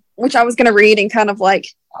 which I was going to read and kind of like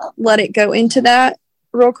let it go into that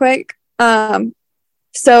real quick.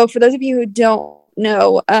 So for those of you who don't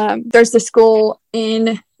know, there's the school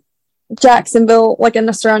in Jacksonville, like in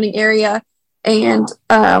the surrounding area, and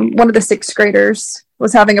one of the 6th graders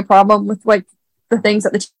was having a problem with like the things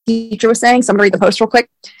that the teacher was saying. So I'm gonna read the post real quick.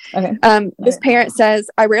 Okay. This parent says,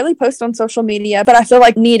 I rarely post on social media, but I feel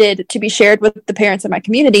like needed to be shared with the parents in my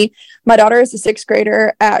community. My daughter is a 6th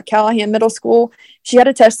grader at Callahan Middle School. She had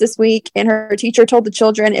a test this week, and her teacher told the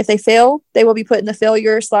children if they fail, they will be put in the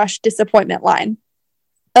failure/disappointment line.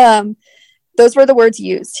 Those were the words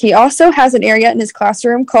used. He also has an area in his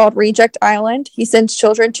classroom called Reject Island he sends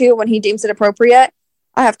children to when he deems it appropriate.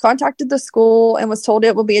 I have contacted the school and was told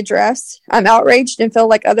it will be addressed. I'm outraged and feel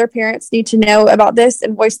like other parents need to know about this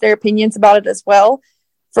and voice their opinions about it as well.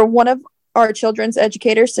 For one of our children's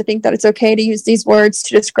educators to think that it's okay to use these words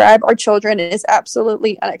to describe our children is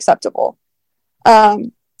absolutely unacceptable.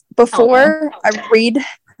 Before I read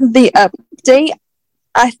the update,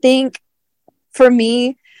 I think for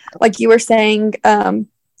me, like you were saying,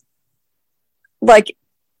 like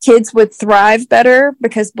kids would thrive better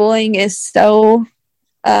because bullying is so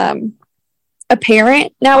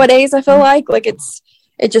apparent nowadays. I feel like it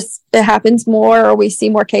happens more, or we see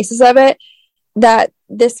more cases of it, that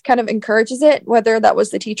this kind of encourages it, whether that was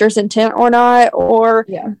the teacher's intent or not, or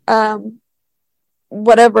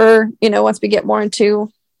whatever, once we get more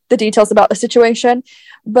into the details about the situation.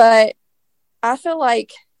 But I feel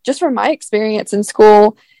like, just from my experience in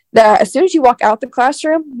school, that as soon as you walk out the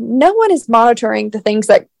classroom, no one is monitoring the things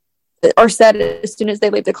that are said as soon as they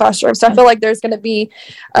leave the classroom. So I feel like there's going to be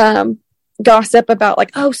gossip about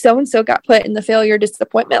like, oh, so-and-so got put in the failure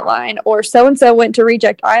disappointment line, or so-and-so went to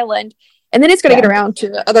Reject Island. And then it's going to get around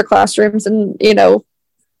to other classrooms. And,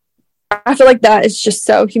 I feel like that is just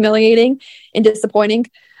so humiliating and disappointing.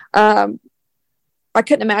 I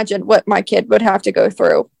couldn't imagine what my kid would have to go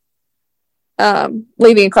through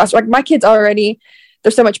leaving a class. Like my kids already,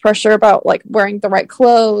 there's so much pressure about like wearing the right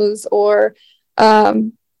clothes, or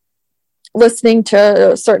listening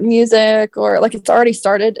to certain music, or like it's already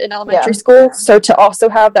started in elementary school. So to also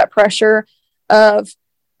have that pressure of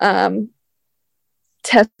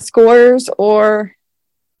test scores, or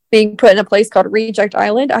being put in a place called Reject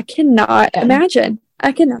Island, I cannot imagine.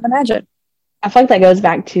 I feel like that goes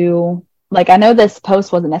back to, like, I know this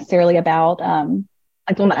post wasn't necessarily about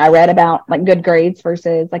like the one that I read about like good grades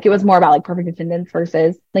versus, like, it was more about like perfect attendance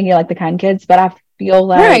versus thinking like the kind kids. But I feel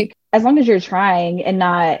like as long as you're trying and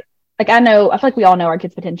not, like, I feel like we all know our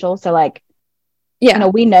kids' potential. So like,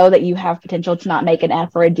 we know that you have potential to not make an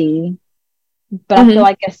F or a D but I feel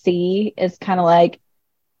like a C is kind of like,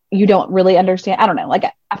 you don't really understand. I don't know. Like,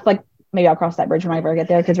 I feel like maybe I'll cross that bridge when I ever get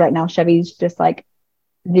there, because right now Chevy's just like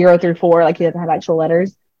 0 through 4, like he doesn't have actual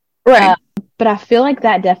letters. Right. But I feel like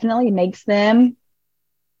that definitely makes them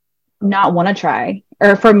not want to try.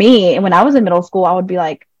 Or for me, when I was in middle school, I would be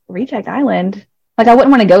like, Reject Island. Like, I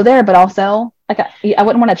wouldn't want to go there, but also, like, I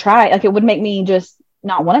wouldn't want to try. Like, it would make me just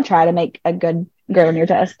not want to try to make a good grade on your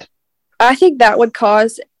test. I think that would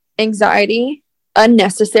cause anxiety,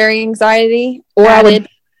 unnecessary anxiety, or added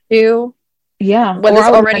to what is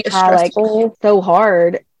already stressful. Like, so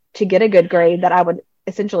hard to get a good grade that I would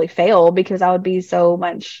essentially fail, because I would be so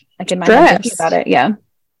much like in my head thinking about it. Yeah.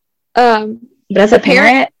 But as a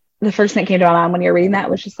parent, the first thing that came to my mind when you're reading that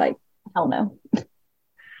was just like, hell no.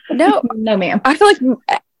 No, no, ma'am. I feel like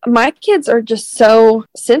my kids are just so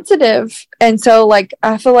sensitive. And so, like,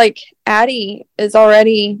 I feel like Addie is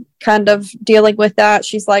already kind of dealing with that.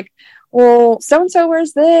 She's like, well, so-and-so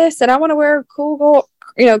wears this, and I want to wear cool,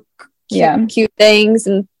 cute things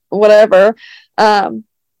and whatever.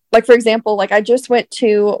 Like, for example, like, I just went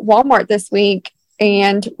to Walmart this week,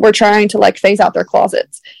 and we're trying to, like, phase out their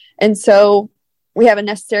closets. And so we have a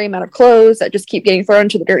necessary amount of clothes that just keep getting thrown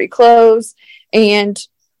into the dirty clothes. And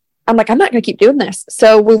I'm like, I'm not going to keep doing this.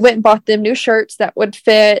 So we went and bought them new shirts that would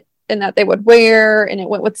fit and that they would wear, and it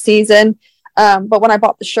went with season. But when I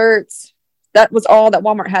bought the shirts, that was all that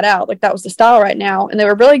Walmart had out. Like, that was the style right now. And they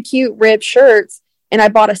were really cute ribbed shirts. And I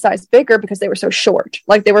bought a size bigger because they were so short.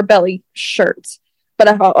 Like, they were belly shirts. But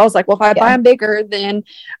I was like, well, if I buy them bigger, then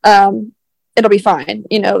it'll be fine.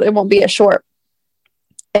 You know, it won't be as short.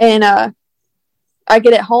 And I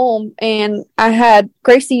get it home, and I had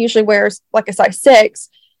Gracie usually wears like a size 6.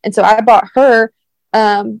 And so I bought her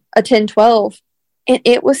a 10-12, and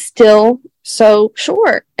it was still so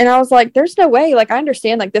short. And I was like, there's no way. Like, I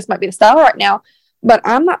understand, like, this might be the style right now, but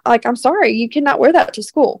I'm not, like, I'm sorry, you cannot wear that to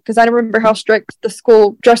school. Because I remember how strict the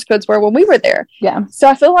school dress codes were when we were there. Yeah. So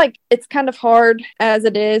I feel like it's kind of hard as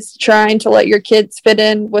it is trying to let your kids fit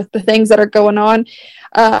in with the things that are going on.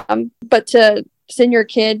 But to send your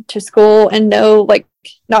kid to school and know, like,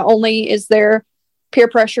 not only is there peer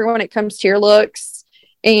pressure when it comes to your looks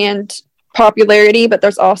and popularity, but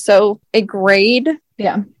there's also a grade,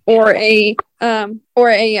 or a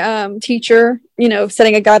teacher, you know,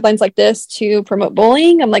 setting a guidelines like this to promote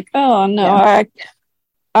bullying. I'm like, oh no,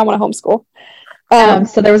 I want to homeschool.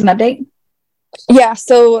 So there was an update. Yeah,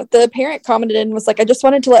 so the parent commented and was like, I just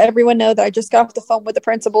wanted to let everyone know that I just got off the phone with the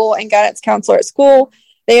principal and guidance counselor at school.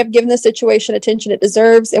 They have given the situation attention it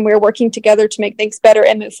deserves, and we're working together to make things better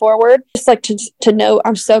and move forward. Just like to know,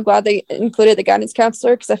 I'm so glad they included the guidance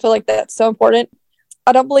counselor, because I feel like that's so important.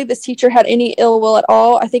 I don't believe this teacher had any ill will at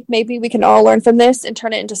all. I think maybe we can all learn from this and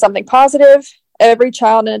turn it into something positive. Every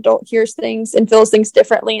child and adult hears things and feels things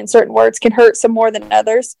differently, and certain words can hurt some more than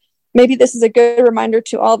others. Maybe this is a good reminder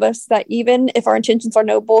to all of us that even if our intentions are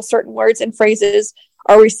noble, certain words and phrases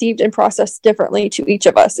are received and processed differently to each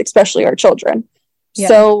of us, especially our children. Yeah.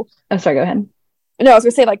 So, sorry, go ahead. No, I was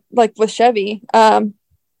gonna say, like with Chevy,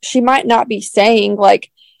 she might not be saying like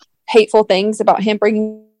hateful things about him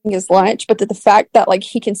bringing his lunch, but the fact that like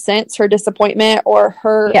he can sense her disappointment or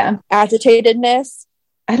her agitatedness.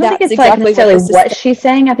 I don't think it's exactly like necessarily what she's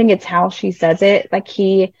saying. I think it's how she says it. Like,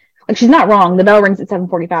 she's not wrong. The bell rings at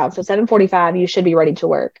 7:45, so 7:45 you should be ready to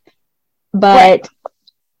work. But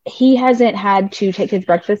he hasn't had to take his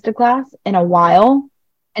breakfast to class in a while.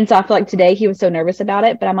 And so I feel like today he was so nervous about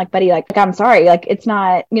it, but I'm like, buddy, like, I'm sorry. Like, it's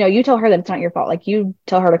not, you tell her that it's not your fault. Like, you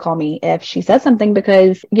tell her to call me if she says something,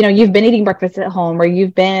 because, you've been eating breakfast at home, or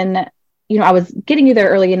you've been, I was getting you there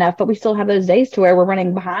early enough, but we still have those days to where we're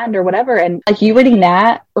running behind or whatever. And like, you reading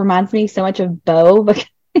that reminds me so much of Bo, because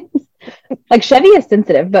like, Chevy is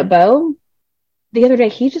sensitive, but Bo, the other day,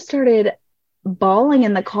 he just started bawling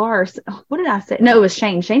in the car. So, what did I say? No, it was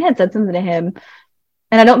Shane. Shane had said something to him.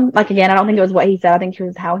 And I don't think it was what he said. I think it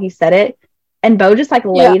was how he said it. And Bo just like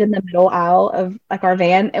laid in the middle aisle of like our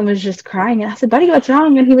van and was just crying. And I said, buddy, what's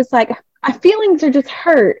wrong? And he was like, my feelings are just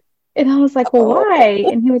hurt. And I was like, well, why?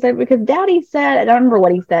 And he was like, because Daddy said, I don't remember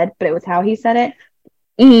what he said, but it was how he said it.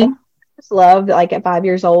 I just love that, like, at 5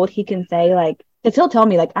 years old, he can say, like, because he'll tell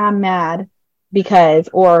me, like, I'm mad because,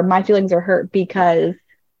 or my feelings are hurt because,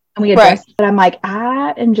 and we address it. But I'm like,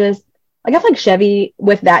 I am just, like, I feel like Chevy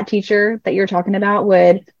with that teacher that you're talking about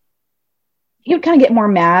he would kind of get more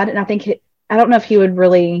mad. And I think, I don't know if he would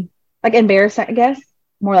really, like, embarrass, I guess,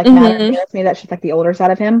 more like mad or embarrass me. That's just like the older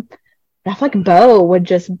side of him. But I feel like Bo would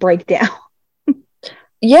just break down.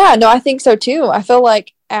 Yeah, no, I think so too. I feel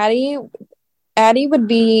like Addie would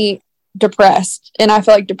be depressed. And I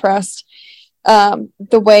feel like depressed, the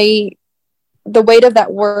way the weight of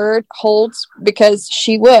that word holds, because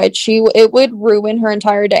it would ruin her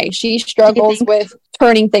entire day. She struggles with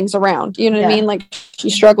turning things around. You know what I mean? Like, she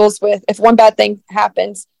struggles with, if one bad thing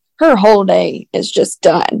happens, her whole day is just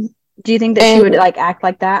done. Do you think that she would like act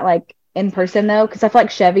like that, like in person though? Because I feel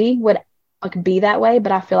like Chevy would like be that way,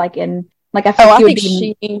 but I feel like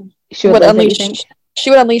she would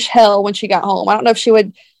unleash hell when she got home. I don't know if she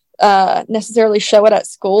would necessarily show it at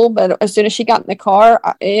school, but as soon as she got in the car,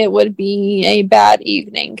 it would be a bad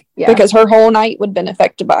evening because her whole night would have been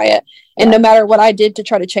affected by it. And no matter what I did to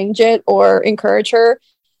try to change it or encourage her,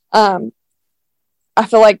 I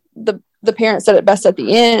feel like the parents said it best at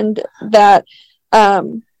the end, that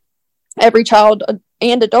every child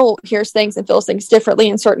and adult hears things and feels things differently,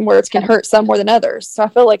 and certain words can hurt some more than others. So I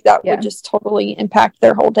feel like that would just totally impact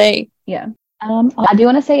their whole day. Yeah. I do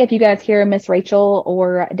want to say, if you guys hear Miss Rachel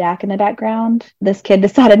or Dak in the background, this kid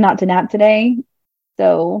decided not to nap today.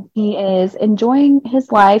 So he is enjoying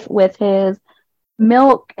his life with his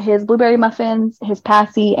milk, his blueberry muffins, his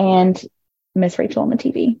passy, and Miss Rachel on the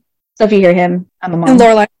TV. So if you hear him, I'm a mom. And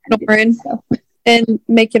Lorelai snoring and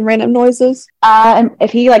making random noises. And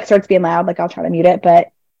if he like starts being loud, like I'll try to mute it,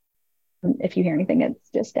 but if you hear anything,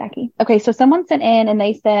 it's just Dacky. Okay, so someone sent in and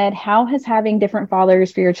they said, how has having different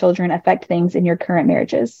fathers for your children affect things in your current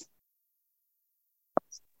marriages?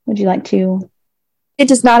 Would you like to? It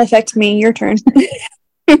does not affect me. Your turn.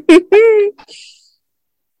 Didn't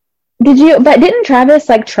Travis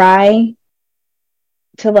like try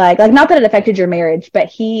to like not that it affected your marriage, but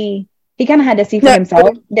he kind of had to see for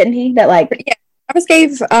himself, didn't he? That like, yeah, Travis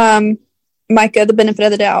gave Micah the benefit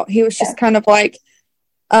of the doubt. He was just kind of like,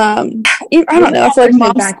 I don't know. I feel like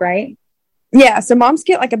mom's back, right? Yeah, so moms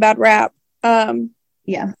get like a bad rap. When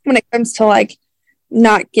it comes to like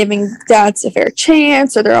not giving dads a fair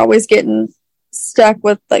chance, or they're always getting stuck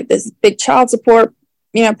with like this big child support,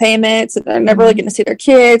 payments, and they're never really getting to see their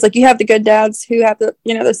kids. Like, you have the good dads who have the,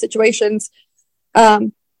 those situations.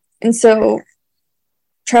 And so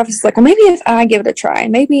Travis is like, well, maybe if I give it a try,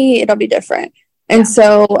 maybe it'll be different. And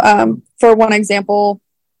so, for one example,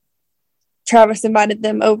 Travis invited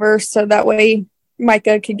them over so that way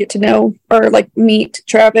Micah could get to know or like meet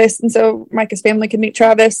Travis, and so Micah's family could meet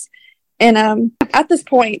Travis. And at this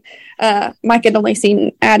point, Micah had only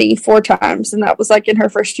seen Addie 4 times, and that was like in her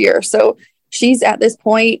first year. So she's at this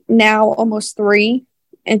point now almost 3,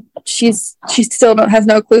 and she still has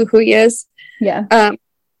no clue who he is. Yeah.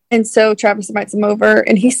 And so Travis invites him over,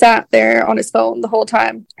 and he sat there on his phone the whole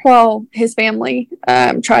time while his family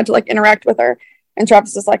tried to like interact with her. And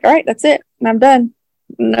Travis is like, all right, that's it. And I'm done.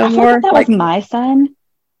 No more. If that was my son,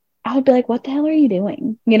 I would be like, what the hell are you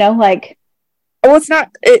doing? Like. Well, it's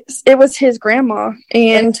not. It was his grandma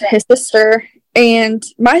and his sister. And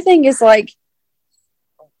my thing is like,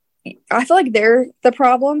 I feel like they're the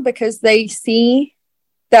problem because they see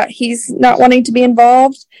that he's not wanting to be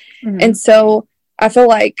involved. Mm-hmm. And so I feel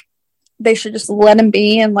like they should just let him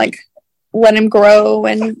be and like let him grow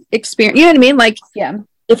and experience. You know what I mean? Like, yeah.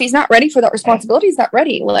 If he's not ready for that responsibility, he's not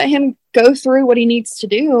ready. Let him go through what he needs to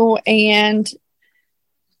do. And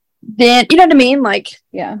then, you know what I mean? Like,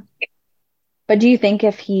 yeah. But do you think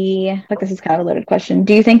if he, like, this is kind of a loaded question.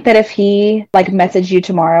 Do you think that if he like messaged you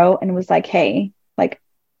tomorrow and was like, hey, like,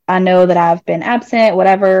 I know that I've been absent,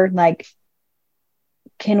 whatever, like,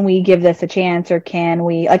 can we give this a chance, or can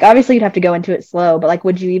we, like, obviously you'd have to go into it slow, but like,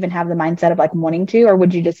 would you even have the mindset of like wanting to, or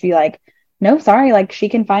would you just be like, no, sorry, like she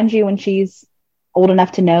can find you when she's old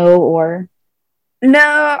enough to know? Or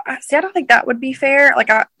no, see, I don't think that would be fair. Like,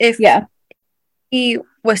 if he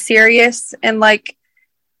was serious, and like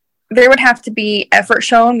there would have to be effort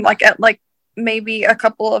shown, like at like maybe a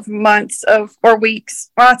couple of months or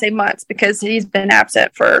weeks. Well, I'd say months because he's been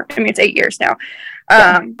absent for, it's 8 years now.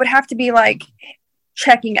 Would have to be like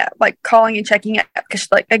checking up, like calling and checking up, because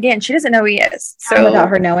like, again, she doesn't know who he is. So without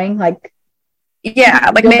her knowing, like,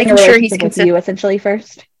 like making sure he's consistent. You essentially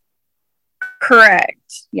first. Correct.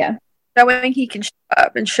 Yeah. Showing he can show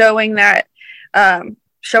up, and showing that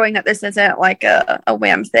this isn't like a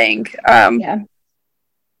whim thing.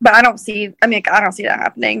 But I don't see that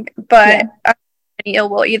happening. But I don't have any ill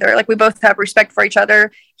will either. Like, we both have respect for each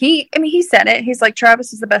other. He said it. He's like,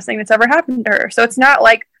 Travis is the best thing that's ever happened to her. So it's not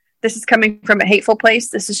like this is coming from a hateful place.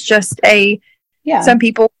 This is just some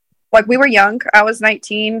people, like, we were young. I was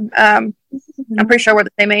 19. I'm pretty sure we're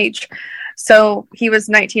the same age. So he was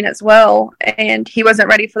 19 as well, and he wasn't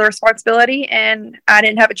ready for the responsibility, and I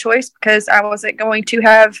didn't have a choice because I wasn't going to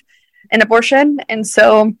have an abortion. And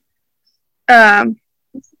so I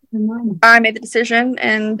made the decision,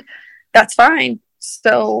 and that's fine.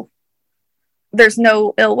 So there's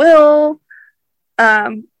no ill will.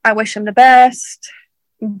 I wish him the best,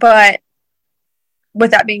 but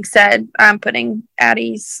with that being said, I'm putting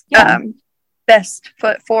Addie's best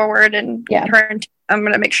foot forward, and I'm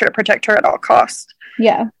going to make sure to protect her at all costs.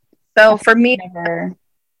 Yeah. So for me, never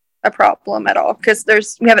a problem at all, because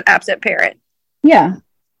we have an absent parent. Yeah.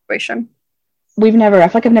 Situation. I feel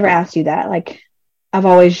like I've never asked you that. Like, I've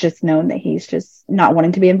always just known that he's just not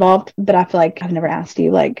wanting to be involved, but I feel like I've never asked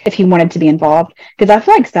you, like, if he wanted to be involved. Because I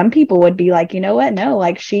feel like some people would be like, you know what? No,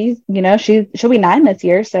 like, she'll be 9 this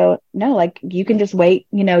year. So, no, like, you can just wait.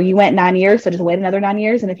 You know, you went 9 years, so just wait another 9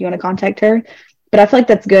 years. And if you want to contact her. But I feel like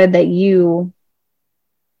that's good that you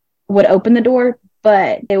would open the door,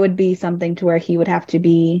 but it would be something to where he would have to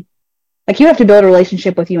be, like, you have to build a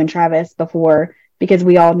relationship with you and Travis before, because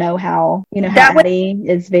we all know how, how Addie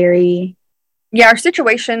is very... Yeah, our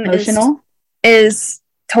situation emotional is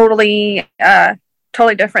totally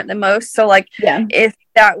different than most. So like, if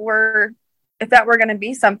that were going to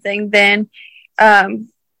be something, then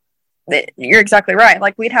you're exactly right.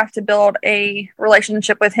 Like, we'd have to build a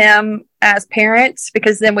relationship with him as parents,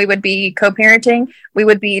 because then we would be co-parenting. We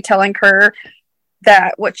would be telling her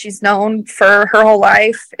that what she's known for her whole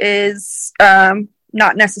life is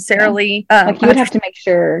not necessarily like, you would have to make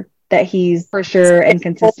sure that he's for sure and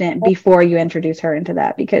consistent before you introduce her into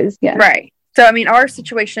that, because right. So I mean, our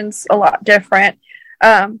situation's a lot different,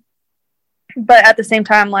 but at the same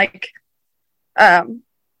time, like, ours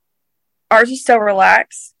is so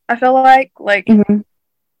relaxed. I feel like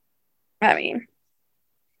I mean,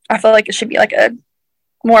 I feel like it should be like a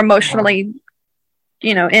more emotionally,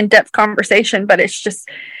 in-depth conversation, but it's just,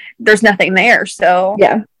 there's nothing there. So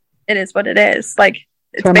it is what it is. Like,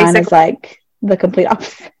 it's basically, mine is like the complete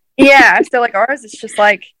opposite. Yeah, so like ours, it's just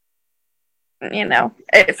like,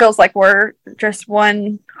 it feels like we're just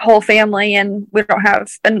one whole family, and we don't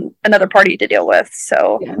have another party to deal with.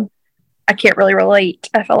 So I can't really relate.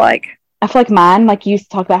 I feel like mine, like, you used to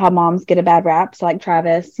talk about how moms get a bad rap. So like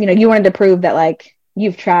Travis, you wanted to prove that, like,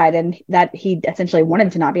 you've tried, and that he essentially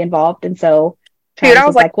wanted to not be involved. And so Travis I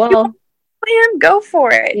was like, well, man, go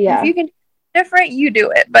for it. Yeah. If you can do different, you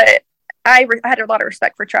do it. But I had a lot of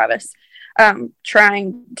respect for Travis.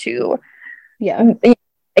 Trying to make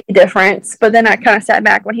a difference, but then I kind of sat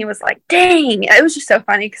back when he was like, dang, it was just so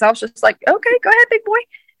funny, because I was just like, okay, go ahead, big boy.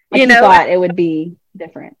 Like, you thought it would be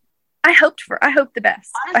different. I hope the best.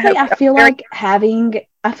 Honestly, I feel like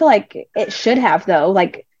it should have, though,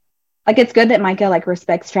 like it's good that Micah, like,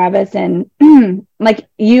 respects Travis, and like,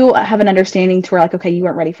 you have an understanding to where, like, okay, you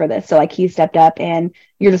weren't ready for this, so like, he stepped up and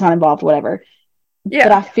you're just not involved, whatever. Yeah.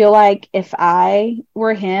 But I feel like if I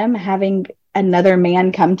were him, having another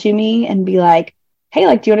man come to me and be like, hey,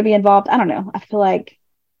 like, do you want to be involved? I don't know. I feel like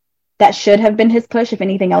that should have been his push if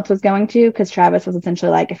anything else was going to, because Travis was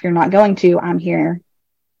essentially like, if you're not going to, I'm here.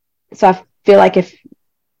 So I feel like if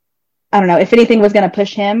anything was going to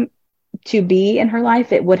push him to be in her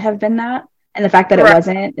life, it would have been that. And the fact that it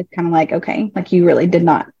wasn't, it's kind of like, okay, like, you really did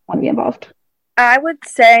not want to be involved. I would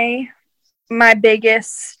say my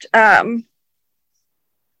biggest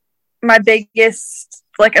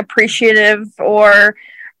like appreciative or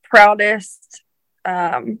proudest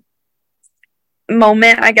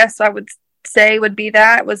moment, I guess I would say, would be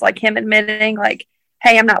that was like him admitting, like,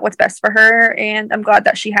 hey, I'm not what's best for her, and I'm glad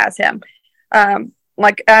that she has him.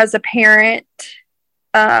 Like, as a parent,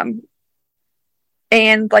 and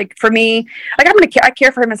like, for me, like, I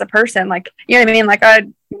care for him as a person, like, you know what I mean? Like, I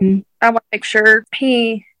want to make sure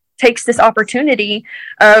he takes this opportunity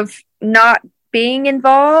of not being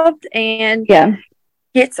involved and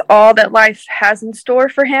gets all that life has in store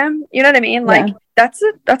for him. You know what I mean? Like, that's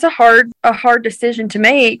a hard decision to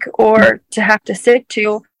make, or to have to sit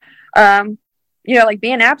to. Like,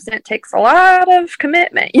 being absent takes a lot of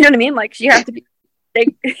commitment. You know what I mean? Like, you have to be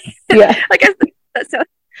big. Like, that sounds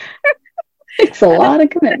it's a lot of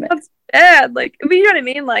commitment. Sounds bad. Like, I mean, you know what I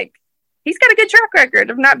mean? Like, he's got a good track record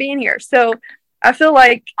of not being here. So I feel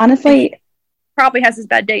like, honestly, probably has his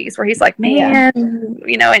bad days where he's like, man, and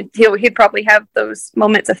he'd probably have those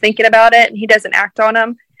moments of thinking about it, and he doesn't act on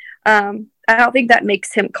them. I don't think that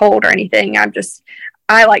makes him cold or anything.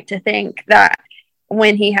 I like to think that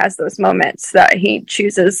when he has those moments, that he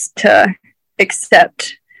chooses to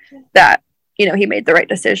accept that, he made the right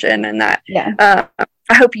decision, and that,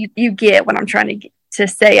 I hope you get what I'm trying to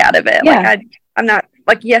say out of it. Yeah. Like, I'm not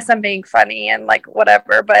like, yes, I'm being funny and like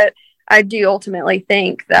whatever, but I do ultimately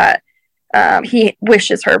think that he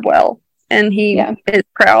wishes her well, and he is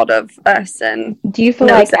proud of us. And do you feel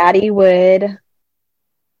like Addie would,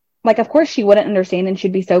 like, of course she wouldn't understand and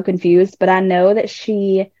she'd be so confused, but I know that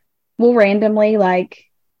she will randomly, like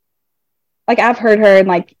I've heard her, and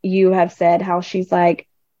like you have said, how she's like,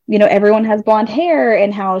 everyone has blonde hair,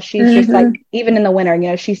 and how she's just like, even in the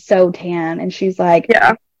winter, she's so tan, and she's like,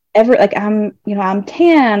 I'm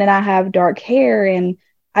tan and I have dark hair, and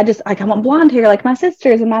I just like, I want blonde hair like my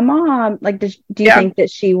sisters and my mom. Like, do you think that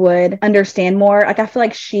she would understand more? Like, I feel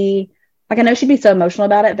like I know she'd be so emotional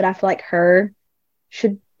about it, but I feel like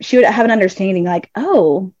she would have an understanding, like,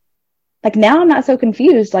 oh, like, now I'm not so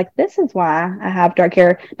confused. Like, this is why I have dark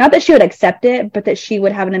hair. Not that she would accept it, but that she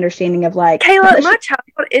would have an understanding of, like, Kayla, my child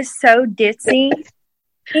is so ditzy.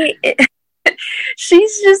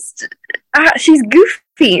 She's just, she's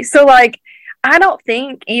goofy. So, like, I don't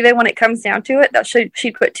think, even when it comes down to it, that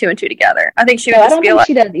she'd put two and two together. I think she would just feel like...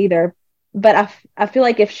 she does either. But I feel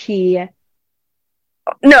like if she...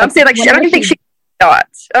 No, I'm saying, like, I don't think she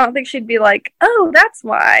thoughts. I don't think she'd be like, oh, that's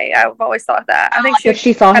why I've always thought that. I think if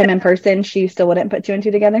she saw him in person, she still wouldn't put two and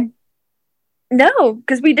two together. No,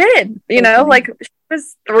 because we did. Like, she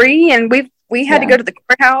was 3, and we had to go to the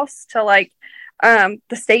courthouse to, like,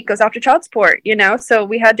 the state goes after child support. So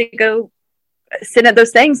we had to go sit at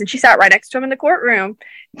those things, and she sat right next to him in the courtroom.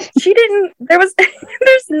 She didn't. There's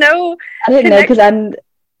no. I didn't know, because I'm.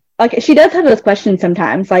 Like, she does have those questions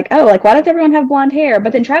sometimes, like, oh, like, why does everyone have blonde hair?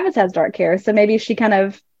 But then Travis has dark hair, so maybe she kind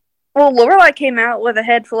of... Well, Lorelai came out with a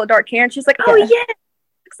head full of dark hair, and she's like, oh, yeah,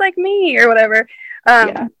 looks like me, or whatever.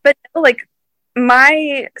 But, like,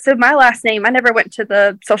 my last name, I never went to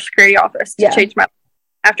the Social Security office to change my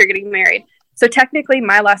after getting married. So, technically,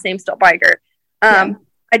 my last name's still Biger.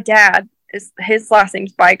 My dad, his last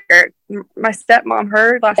name's Biger. My stepmom,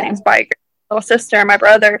 her last name's Biger. Little sister and my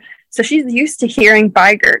brother, so she's used to hearing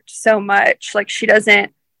Bigert so much, like she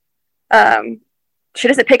doesn't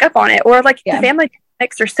pick up on it, or like the family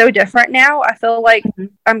dynamics are so different now. I feel like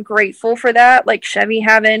I'm grateful for that, like Chevy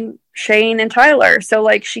having Shane and Tyler, so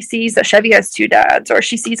like she sees that Chevy has 2 dads, or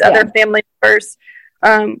she sees other family members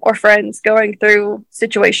or friends going through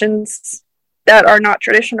situations that are not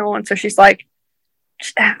traditional, and so she's like,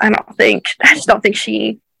 I just don't think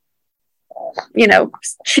she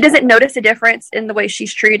she doesn't notice a difference in the way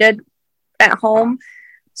she's treated at home,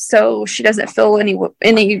 so she doesn't feel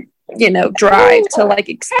any drive to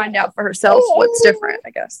like find out for herself what's different, I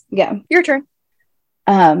guess. Your turn.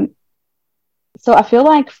 So I feel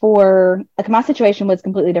like my situation was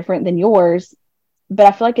completely different than yours, but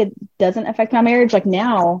I feel like it doesn't affect my marriage. Like,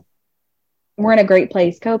 now we're in a great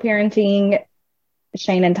place co-parenting.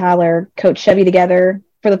 Shane and Tyler coach Chevy together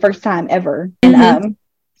for the first time ever, and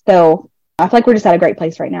so I feel like we're just at a great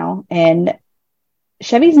place right now. And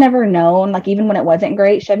Chevy's never known, like, even when it wasn't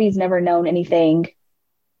great, Chevy's never known anything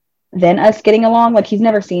than us getting along. Like, he's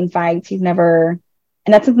never seen fights. And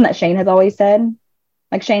that's something that Shane has always said.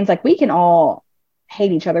 Like, Shane's like, we can all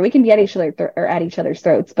hate each other. We can be at each other or at each other's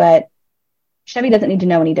throats, but Chevy doesn't need to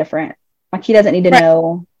know any different. Like, he doesn't need to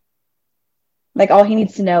know. Like, all he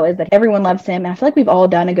needs to know is that everyone loves him. And I feel like we've all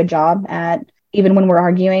done a good job at, even when we're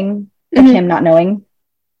arguing, like him not knowing.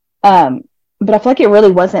 But I feel like it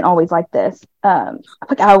really wasn't always like this. I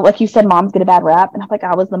feel like, like you said, moms get a bad rap, and I feel like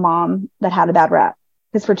I was the mom that had a bad rap,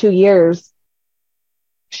 because for 2 years,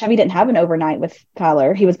 Chevy didn't have an overnight with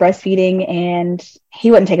Tyler. He was breastfeeding, and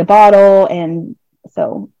he wouldn't take a bottle, and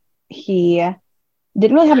so he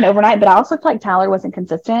didn't really have an overnight. But I also feel like Tyler wasn't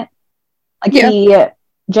consistent. Like, he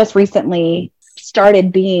just recently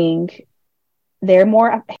started being there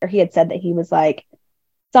more. He had said that he was like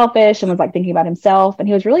selfish and was like thinking about himself, and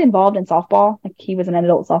he was really involved in softball. Like, he was in an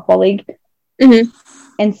adult softball league,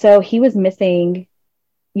 and so he was missing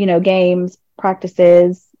games,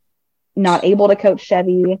 practices, not able to coach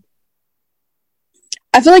Chevy.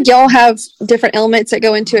 I feel like y'all have different elements that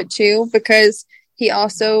go into it too, because he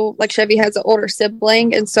also, like, Chevy has an older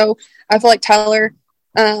sibling, and so I feel like Tyler,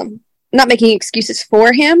 not making excuses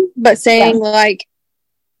for him, but saying like,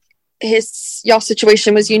 y'all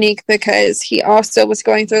situation was unique because he also was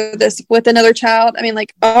going through this with another child. I mean,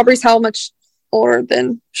 like, Aubrey's how much older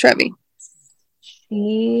than Chevy?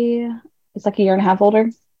 She is like a year and a half older.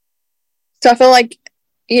 So I feel like,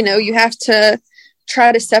 you have to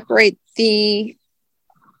try to separate the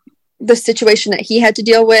situation that he had to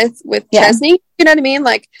deal with Chesney. You know what I mean?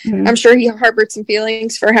 Like, I'm sure he harbored some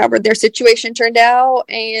feelings for however their situation turned out,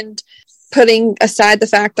 and putting aside the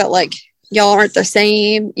fact that, like, y'all aren't the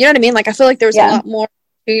same. You know what I mean? Like, I feel like there was a lot more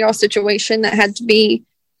to y'all's situation that had to be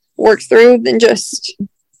worked through than just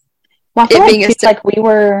it being like we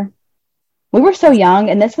were so young,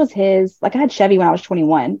 and this was his, like, I had Chevy when I was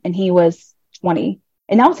 21 and he was 20,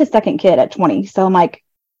 and that was his second kid at 20. So I'm like,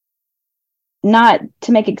 not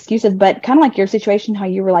to make excuses, but kind of like your situation, how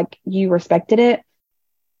you were like, you respected it.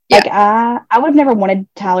 Like, I would have never wanted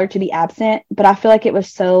Tyler to be absent, but I feel like it was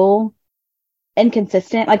so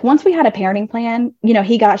inconsistent. Like once we had a parenting plan, you know,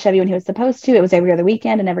 he got Chevy when he was supposed to. It was every other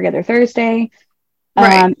weekend and every other Thursday.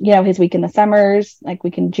 Right. You know, his week in the summers, like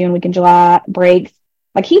week in June, week in July, breaks.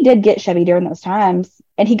 Like he did get Chevy during those times,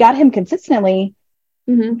 and he got him consistently.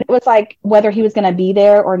 It was like whether he was going to be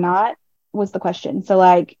there or not was the question. So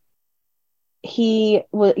like he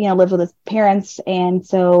you know, lived with his parents, and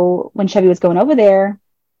so when Chevy was going over there,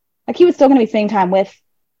 like he was still going to be spending time with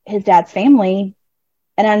his dad's family,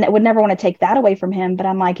 and I would never want to take that away from him. But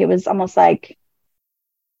I'm like, it was almost like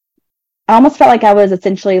I almost felt like I was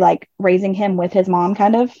essentially like raising him with his mom,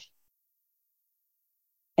 kind of.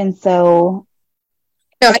 And so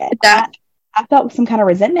I felt some kind of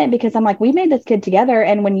resentment because I'm like, we made this kid together.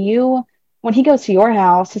 And when he goes to your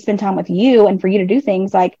house to spend time with you and for you to do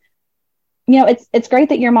things like, you know, it's great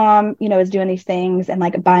that your mom, you know, is doing these things and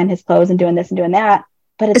like buying his clothes and doing this and doing that.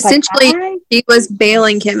 But it's essentially he was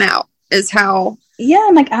bailing him out is how. Yeah.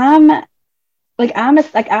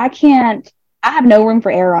 I have no room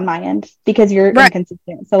for error on my end because you're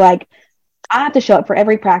inconsistent. So like I have to show up for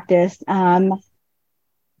every practice.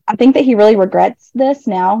 I think that he really regrets this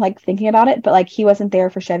now, like thinking about it, but like he wasn't there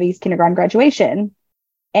for Chevy's kindergarten graduation.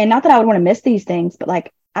 And not that I would want to miss these things, but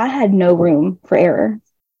like I had no room for error.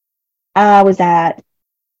 I was at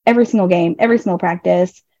every single game, every single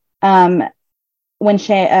practice. When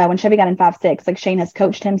Chevy got in 5-6, like Shane has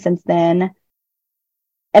coached him since then.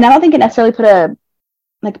 And I don't think it necessarily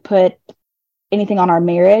put anything on our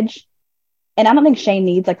marriage. And I don't think Shane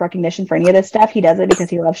needs like recognition for any of this stuff. He does it because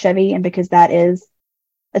he loves Chevy and because that is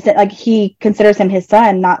like he considers him his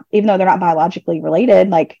son, not even though they're not biologically related,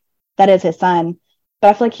 like that is his son. But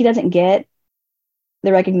I feel like he doesn't get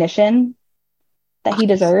the recognition that he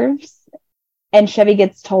deserves. And Chevy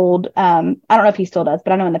gets told, I don't know if he still does,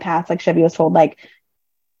 but I know in the past, like Chevy was told, like,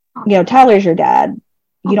 you know, Tyler's your dad.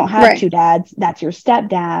 You don't have two dads. That's your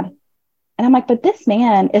stepdad. And I'm like, but this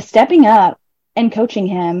man is stepping up and coaching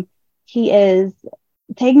him. He is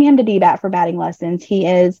taking him to DBAT for batting lessons. He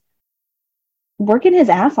is working his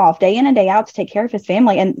ass off day in and day out to take care of his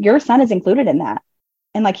family. And your son is included in that.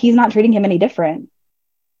 And like, he's not treating him any different.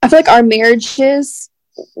 I feel like our marriages,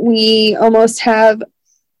 we almost have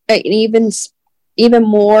an even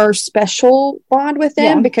more special bond with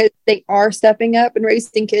them because they are stepping up and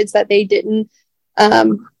raising kids that they didn't,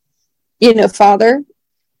 father.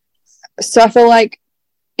 So I feel like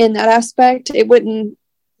in that aspect,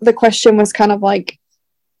 the question was kind of like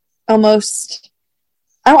almost,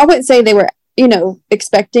 I wouldn't say they were,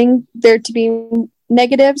 expecting there to be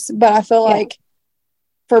negatives, but I feel like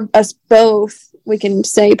for us both, we can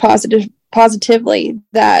say positively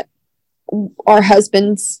that our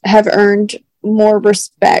husbands have earned more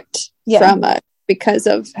respect from us because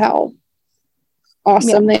of how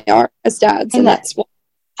awesome they are as dads. And that's what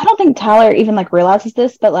I don't think Tyler even like realizes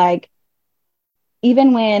this, but like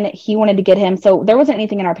even when he wanted to get him, so there wasn't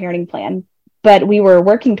anything in our parenting plan, but we were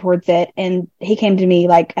working towards it. And he came to me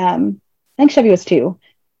like, I think Chevy was 2.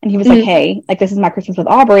 And he was like, hey, like, this is my Christmas with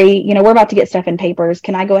Aubrey. You know, we're about to get stuff in papers.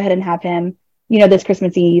 Can I go ahead and have him, this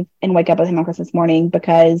Christmas Eve and wake up with him on Christmas morning?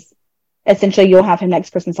 Because essentially you'll have him next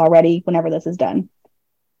Christmas already whenever this is done.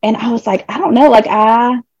 And I was like, I don't know. Like,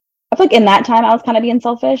 I feel like in that time I was kind of being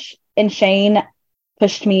selfish, and Shane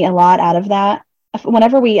pushed me a lot out of that.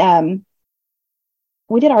 Whenever we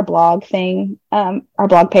did our blog thing, our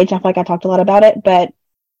blog page, I feel like I talked a lot about it, but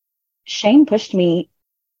Shane pushed me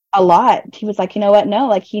a lot. He was like, you know what? No,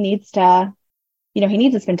 like he needs to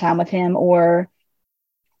spend time with him, and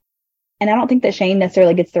I don't think that Shane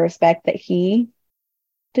necessarily gets the respect that he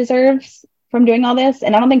deserves from doing all this.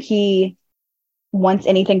 And I don't think he wants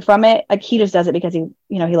anything from it. Like he just does it because he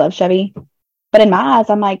loves Chevy. But in my eyes,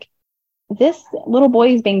 I'm like, this little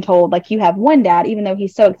boy is being told like you have one dad, even though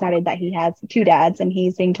he's so excited that he has 2 dads, and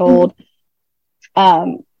he's being told,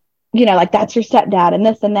 like that's your stepdad and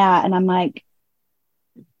this and that. And I'm like,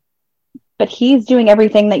 but he's doing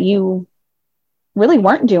everything that you really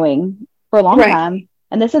weren't doing for a long time.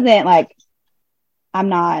 And this isn't like, I'm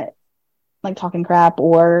not like talking crap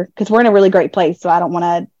because we're in a really great place. So I don't want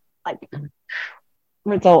to like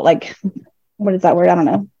result like, what is that word? I don't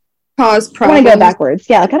know. Cause problems. I want to go backwards.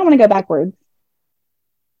 Yeah. Like I don't want to go backwards,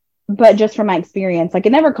 but just from my experience, like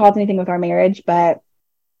it never caused anything with our marriage, but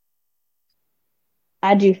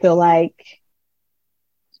I do feel like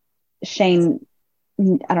Shane,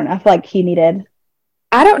 I don't know. I feel like he needed.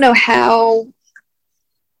 I don't know how.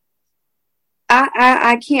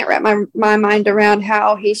 I can't wrap my mind around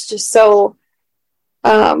how he's just so,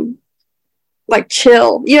 like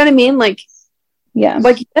chill. You know what I mean? Like,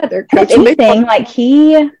 like you said, they're coaching. Anything like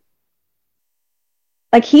he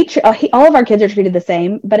all of our kids are treated the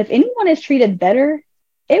same. But if anyone is treated better,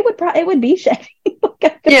 it would be Chevy.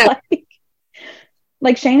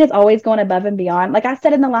 Like Shane is always going above and beyond. Like I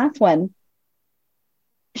said in the last one,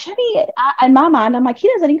 Chevy, in my mind, I'm like, he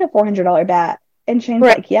doesn't need a $400 bat. And Shane's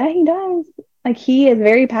like, yeah, he does. Like he is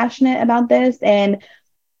very passionate about this. And,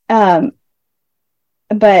 but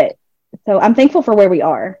so I'm thankful for where we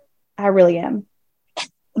are. I really am.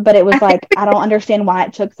 But it was like, I don't understand why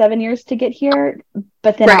it took 7 years to get here.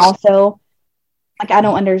 But then I also, like, I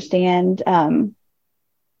don't understand,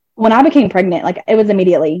 when I became pregnant, like it was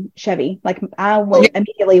immediately Chevy. Like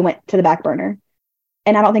immediately went to the back burner.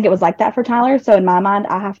 And I don't think it was like that for Tyler. So in my mind,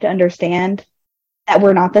 I have to understand that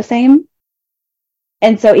we're not the same.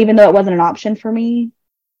 And so even though it wasn't an option for me,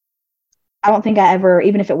 I don't think I ever,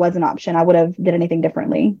 even if it was an option, I would have did anything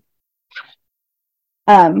differently.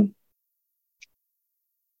 But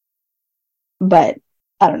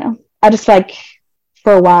I don't know. I just like,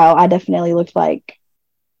 for a while, I definitely looked like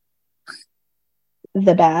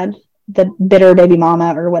the bitter baby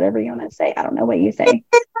mama or whatever you want to say. I don't know what you say.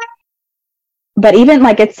 But even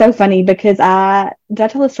like, it's so funny because did I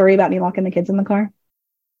tell a story about me locking the kids in the car?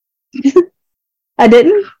 I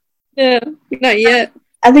didn't? Yeah, not yet.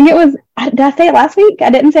 I think it was, did I say it last week? I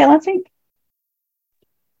didn't say it last week?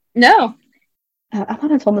 No. I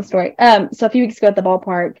thought I told the story. So a few weeks ago at the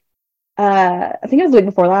ballpark, I think it was the week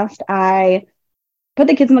before last, I put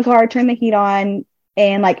the kids in the car, turned the heat on,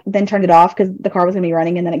 and like then turned it off because the car was going to be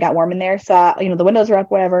running and then it got warm in there. So, the windows were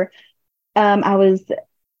up, whatever. I was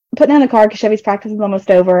putting in the car because Chevy's practice was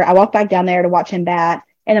almost over. I walked back down there to watch him bat,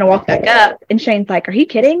 and then I walked back up, and Shane's like, "Are you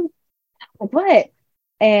kidding?" I'm like, what?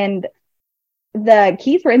 And the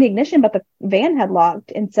keys were in the ignition, but the van had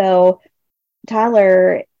locked. And so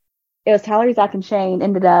Tyler, Zach, and Shane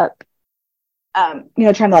ended up, trying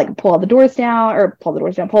to like pull the windows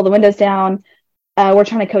down. We're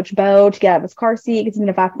trying to coach Bo to get out of his car seat because he's in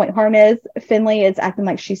a 5-point harness. Finley is acting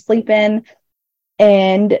like she's sleeping.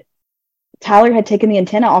 And Tyler had taken the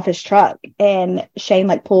antenna off his truck, and Shane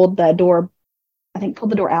like pulled the door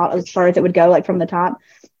out as far as it would go, like from the top.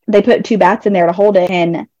 They put 2 bats in there to hold it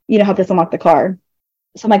and, help us unlock the car.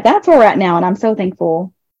 So I'm like, that's where we're at now. And I'm so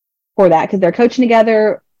thankful for that because they're coaching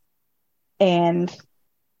together and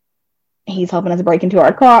he's helping us break into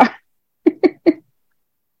our car.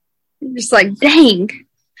 You're just like, dang,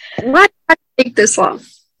 why did I take this long?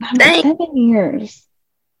 Dang. 7 years.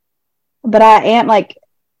 But I am like,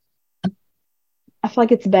 I feel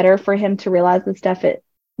like it's better for him to realize this stuff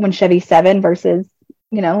when Chevy's 7 versus,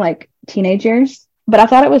 like teenage years. But I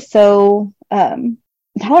thought it was so,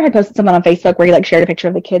 Tyler had posted something on Facebook where he like shared a picture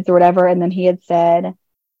of the kids or whatever. And then he had said,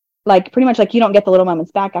 like, pretty much like, you don't get the little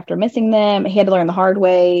moments back after missing them. He had to learn the hard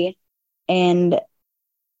way. And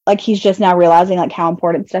like, he's just now realizing like how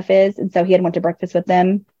important stuff is. And so he had went to breakfast with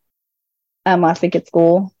them last week at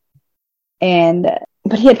school. But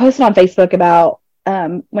he had posted on Facebook about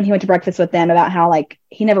when he went to breakfast with them about how like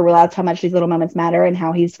he never realized how much these little moments matter and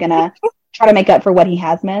how he's gonna try to make up for what he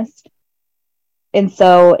has missed. And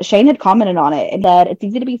so Shane had commented on it and said, it's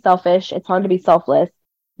easy to be selfish. It's hard to be selfless.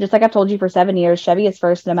 Just like I've told you for 7 years, Chevy is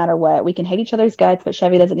first no matter what. We can hate each other's guts, but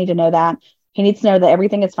Chevy doesn't need to know that. He needs to know that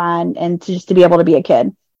everything is fine and to be able to be a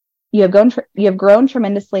kid. You have grown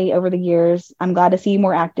tremendously over the years. I'm glad to see you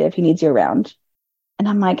more active. He needs you around. And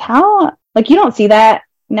I'm like, how? Like, you don't see that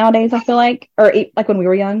nowadays, I feel like. Or like when we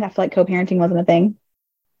were young, I feel like co-parenting wasn't a thing.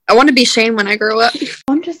 I want to be Shane when I grow up.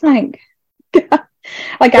 I'm just like,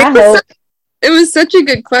 like, I hope. It was such a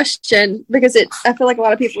good question because I feel like a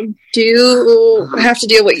lot of people do have to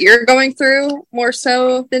deal with what you're going through more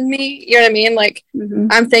so than me. You know what I mean? Like,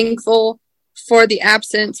 I'm thankful for the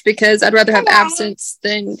absence because I'd rather have absence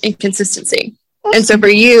than inconsistency. And so for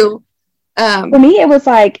you, for me, it was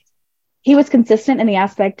like he was consistent in the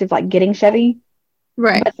aspect of like getting Chevy.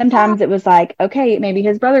 Right. But sometimes it was like, okay, maybe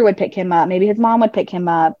his brother would pick him up. Maybe his mom would pick him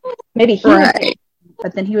up. Maybe he would pick him up.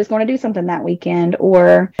 But then he was going to do something that weekend.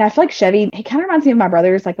 Or I feel like Chevy, he kind of reminds me of my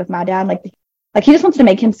brothers, like with my dad. Like he just wants to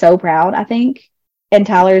make him so proud, I think. And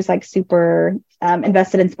Tyler's like super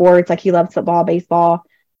invested in sports. Like he loves football, baseball.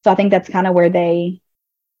 So I think that's kind of where they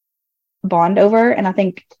bond over. And I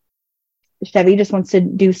think Chevy just wants to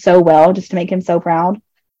do so well just to make him so proud.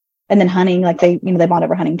 And then hunting, like they bond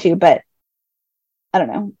over hunting too. But I don't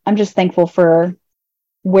know. I'm just thankful for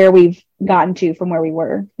where we've gotten to from where we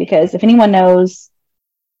were. Because if anyone knows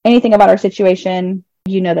anything about our situation,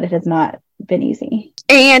 you know that it has not been easy.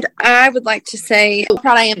 And I would like to say how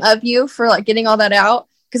proud I am of you for like getting all that out.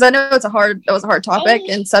 Because I know it was a hard topic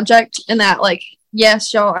and subject, and that like,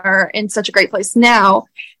 yes, y'all are in such a great place now,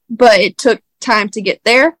 but it took time to get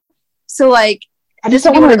there. So like, I just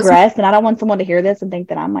don't want to regress, and I don't want someone to hear this and think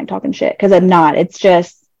that I'm like talking shit, because I'm not. It's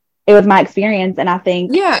it was my experience. And I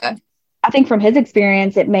think from his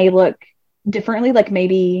experience, it may look differently. Like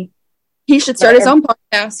maybe he should start his own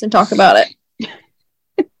podcast and talk about it.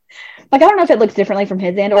 Like, I don't know if it looks differently from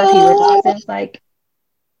his end or if he realizes, like...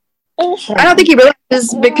 I don't think he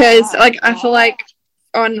realizes because, like, I feel like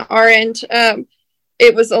on our end,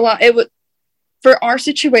 it was a lot... It was for our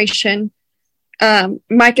situation,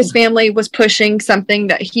 Micah's family was pushing something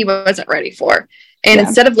that he wasn't ready for. And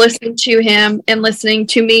instead of listening to him and listening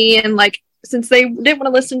to me, and, like, since they didn't want to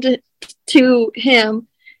listen to him,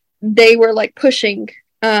 they were, like, pushing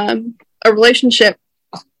a relationship.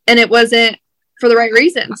 And it wasn't for the right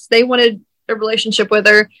reasons. They wanted a relationship with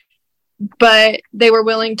her, but they were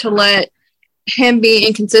willing to let him be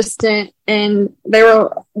inconsistent, and they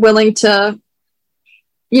were willing to,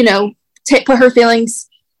 you know, put her feelings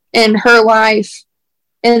in her life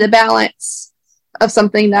in the balance of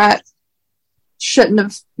something that shouldn't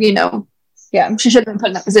have, you know, she shouldn't have been put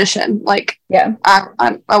in that position. Like,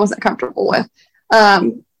 I wasn't comfortable with.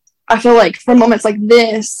 I feel like for moments like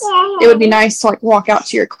this, it would be nice to, like, walk out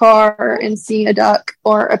to your car and see a duck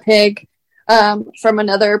or a pig from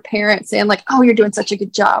another parent saying, like, oh, you're doing such a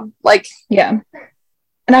good job. Like, and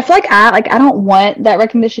I feel like I don't want that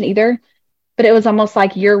recognition either, but it was almost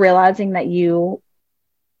like you're realizing that you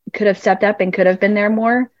could have stepped up and could have been there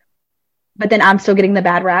more, but then I'm still getting the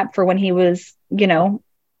bad rap for when he was, you know,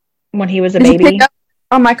 when he was a baby.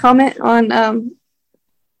 On my comment on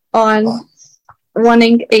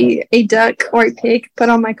wanting a duck or a pig put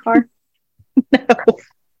on my car. No.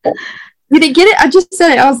 You didn't get it? I just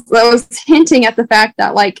said it. I was hinting at the fact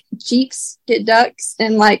that, like, Jeeps get ducks,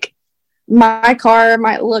 and, like, my car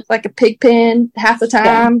might look like a pig pen half the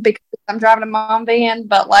time because I'm driving a mom van,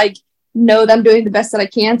 but, like, know that I'm doing the best that I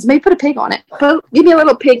can. So maybe put a pig on it. Give me a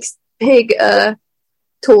little pig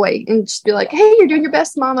toy and just be like, hey, you're doing your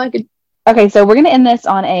best, Mama. Okay, so we're going to end this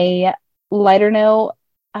on a lighter note.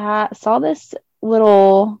 I saw this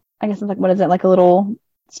little, I guess it's like, what is it? Like a little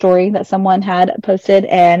story that someone had posted,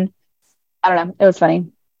 and I don't know, it was funny.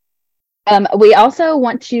 We also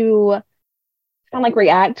want to kind of like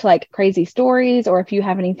react to like crazy stories, or if you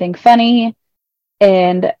have anything funny,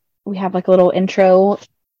 and we have like a little intro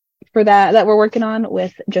for that we're working on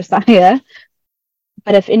with Josiah.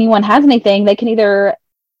 But if anyone has anything, they can either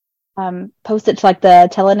post it to like the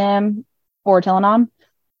Telenym or Telenom,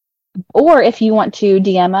 or if you want to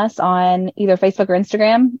DM us on either Facebook or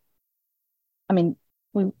Instagram. I mean,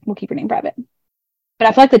 we'll keep your name private. But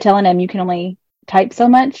I feel like the Telenym, you can only type so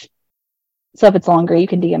much. So if it's longer, you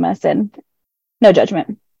can DM us, and no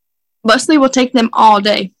judgment. Leslie will take them all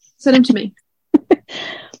day. Send them to me.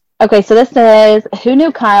 Okay, so this says, who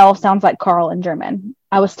knew Kyle sounds like Carl in German?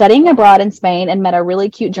 I was studying abroad in Spain and met a really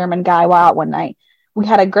cute German guy while out one night. We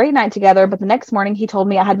had a great night together, but the next morning he told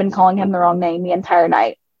me I had been calling him the wrong name the entire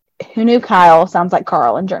night. Who knew Kyle sounds like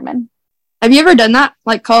Carl in German? Have you ever done that?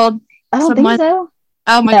 Like called I don't someone? think so.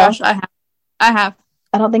 Oh my gosh, I have.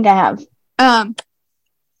 I don't think I have.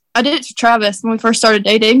 I did it to Travis when we first started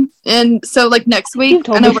dating. And so like next week,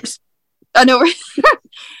 I know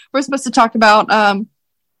we're supposed to talk about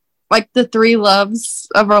like the 3 loves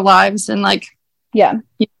of our lives, and like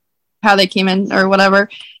how they came in or whatever,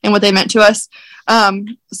 and what they meant to us.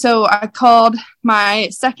 So I called my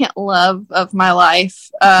second love of my life.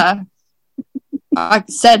 I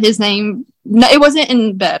said his name. No, it wasn't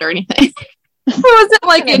in bed or anything. It wasn't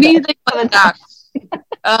like anything like that.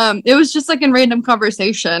 It was just like in random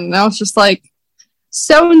conversation. And I was just like,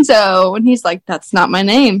 so-and-so. And he's like, that's not my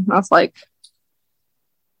name. I was like,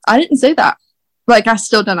 I didn't say that. Like, I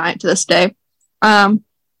still deny it to this day. And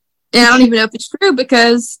I don't even know if it's true,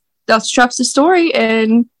 because that's Travis' story,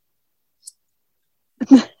 and I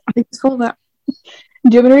think it's cool that. Do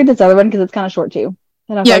you want me to read this other one? Because it's kind of short too.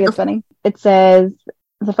 And I think it's funny. It says,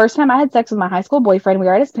 the first time I had sex with my high school boyfriend, we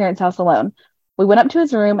were at his parents' house alone. We went up to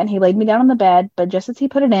his room and he laid me down on the bed, but just as he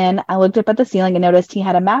put it in, I looked up at the ceiling and noticed he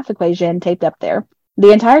had a math equation taped up there.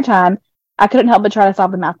 The entire time, I couldn't help but try to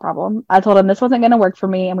solve the math problem. I told him this wasn't going to work for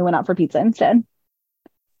me, and we went out for pizza instead.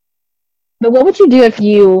 But what would you do if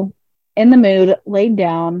you, in the mood, laid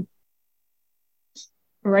down,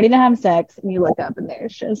 ready to have sex, and you look up and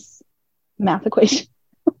there's just math equation?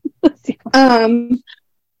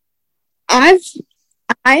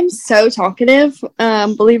 I'm so talkative,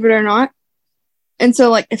 believe it or not. And so,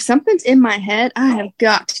 like, if something's in my head, I have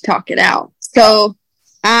got to talk it out. So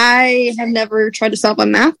I have never tried to solve a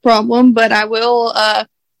math problem, but I will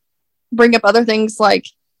bring up other things. Like,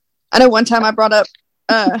 I know one time I brought up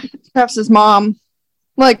Travis's mom.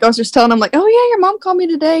 Like, I was just telling him, like, oh, yeah, your mom called me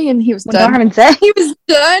today. And he was done. He was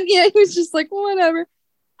done. Yeah, he was just like, whatever.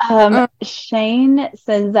 Shane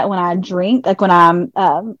says that when I drink, like when I'm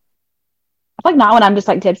like not when I'm just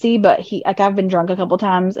like tipsy, but he, like, I've been drunk a couple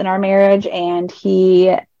times in our marriage, and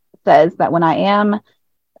he says that when I am,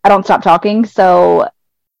 I don't stop talking. So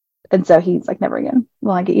he's like, never again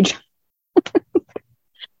will I get you drunk.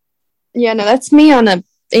 Yeah, no, that's me on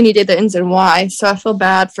any day that ends in Y. So I feel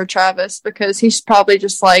bad for Travis because he's probably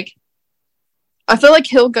just like, I feel like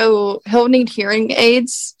he'll need hearing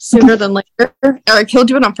aids sooner than later. Like, he'll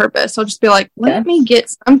do it on purpose. He'll just be like, let me get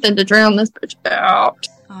something to drown this bitch out.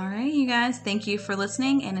 All right, you guys, thank you for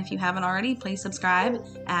listening. And if you haven't already, please subscribe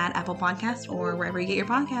at Apple Podcast or wherever you get your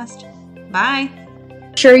podcast. Bye.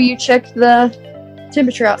 Sure, you check the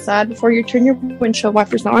temperature outside before you turn your windshield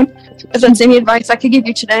wipers on. If that's any advice I could give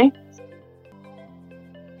you today.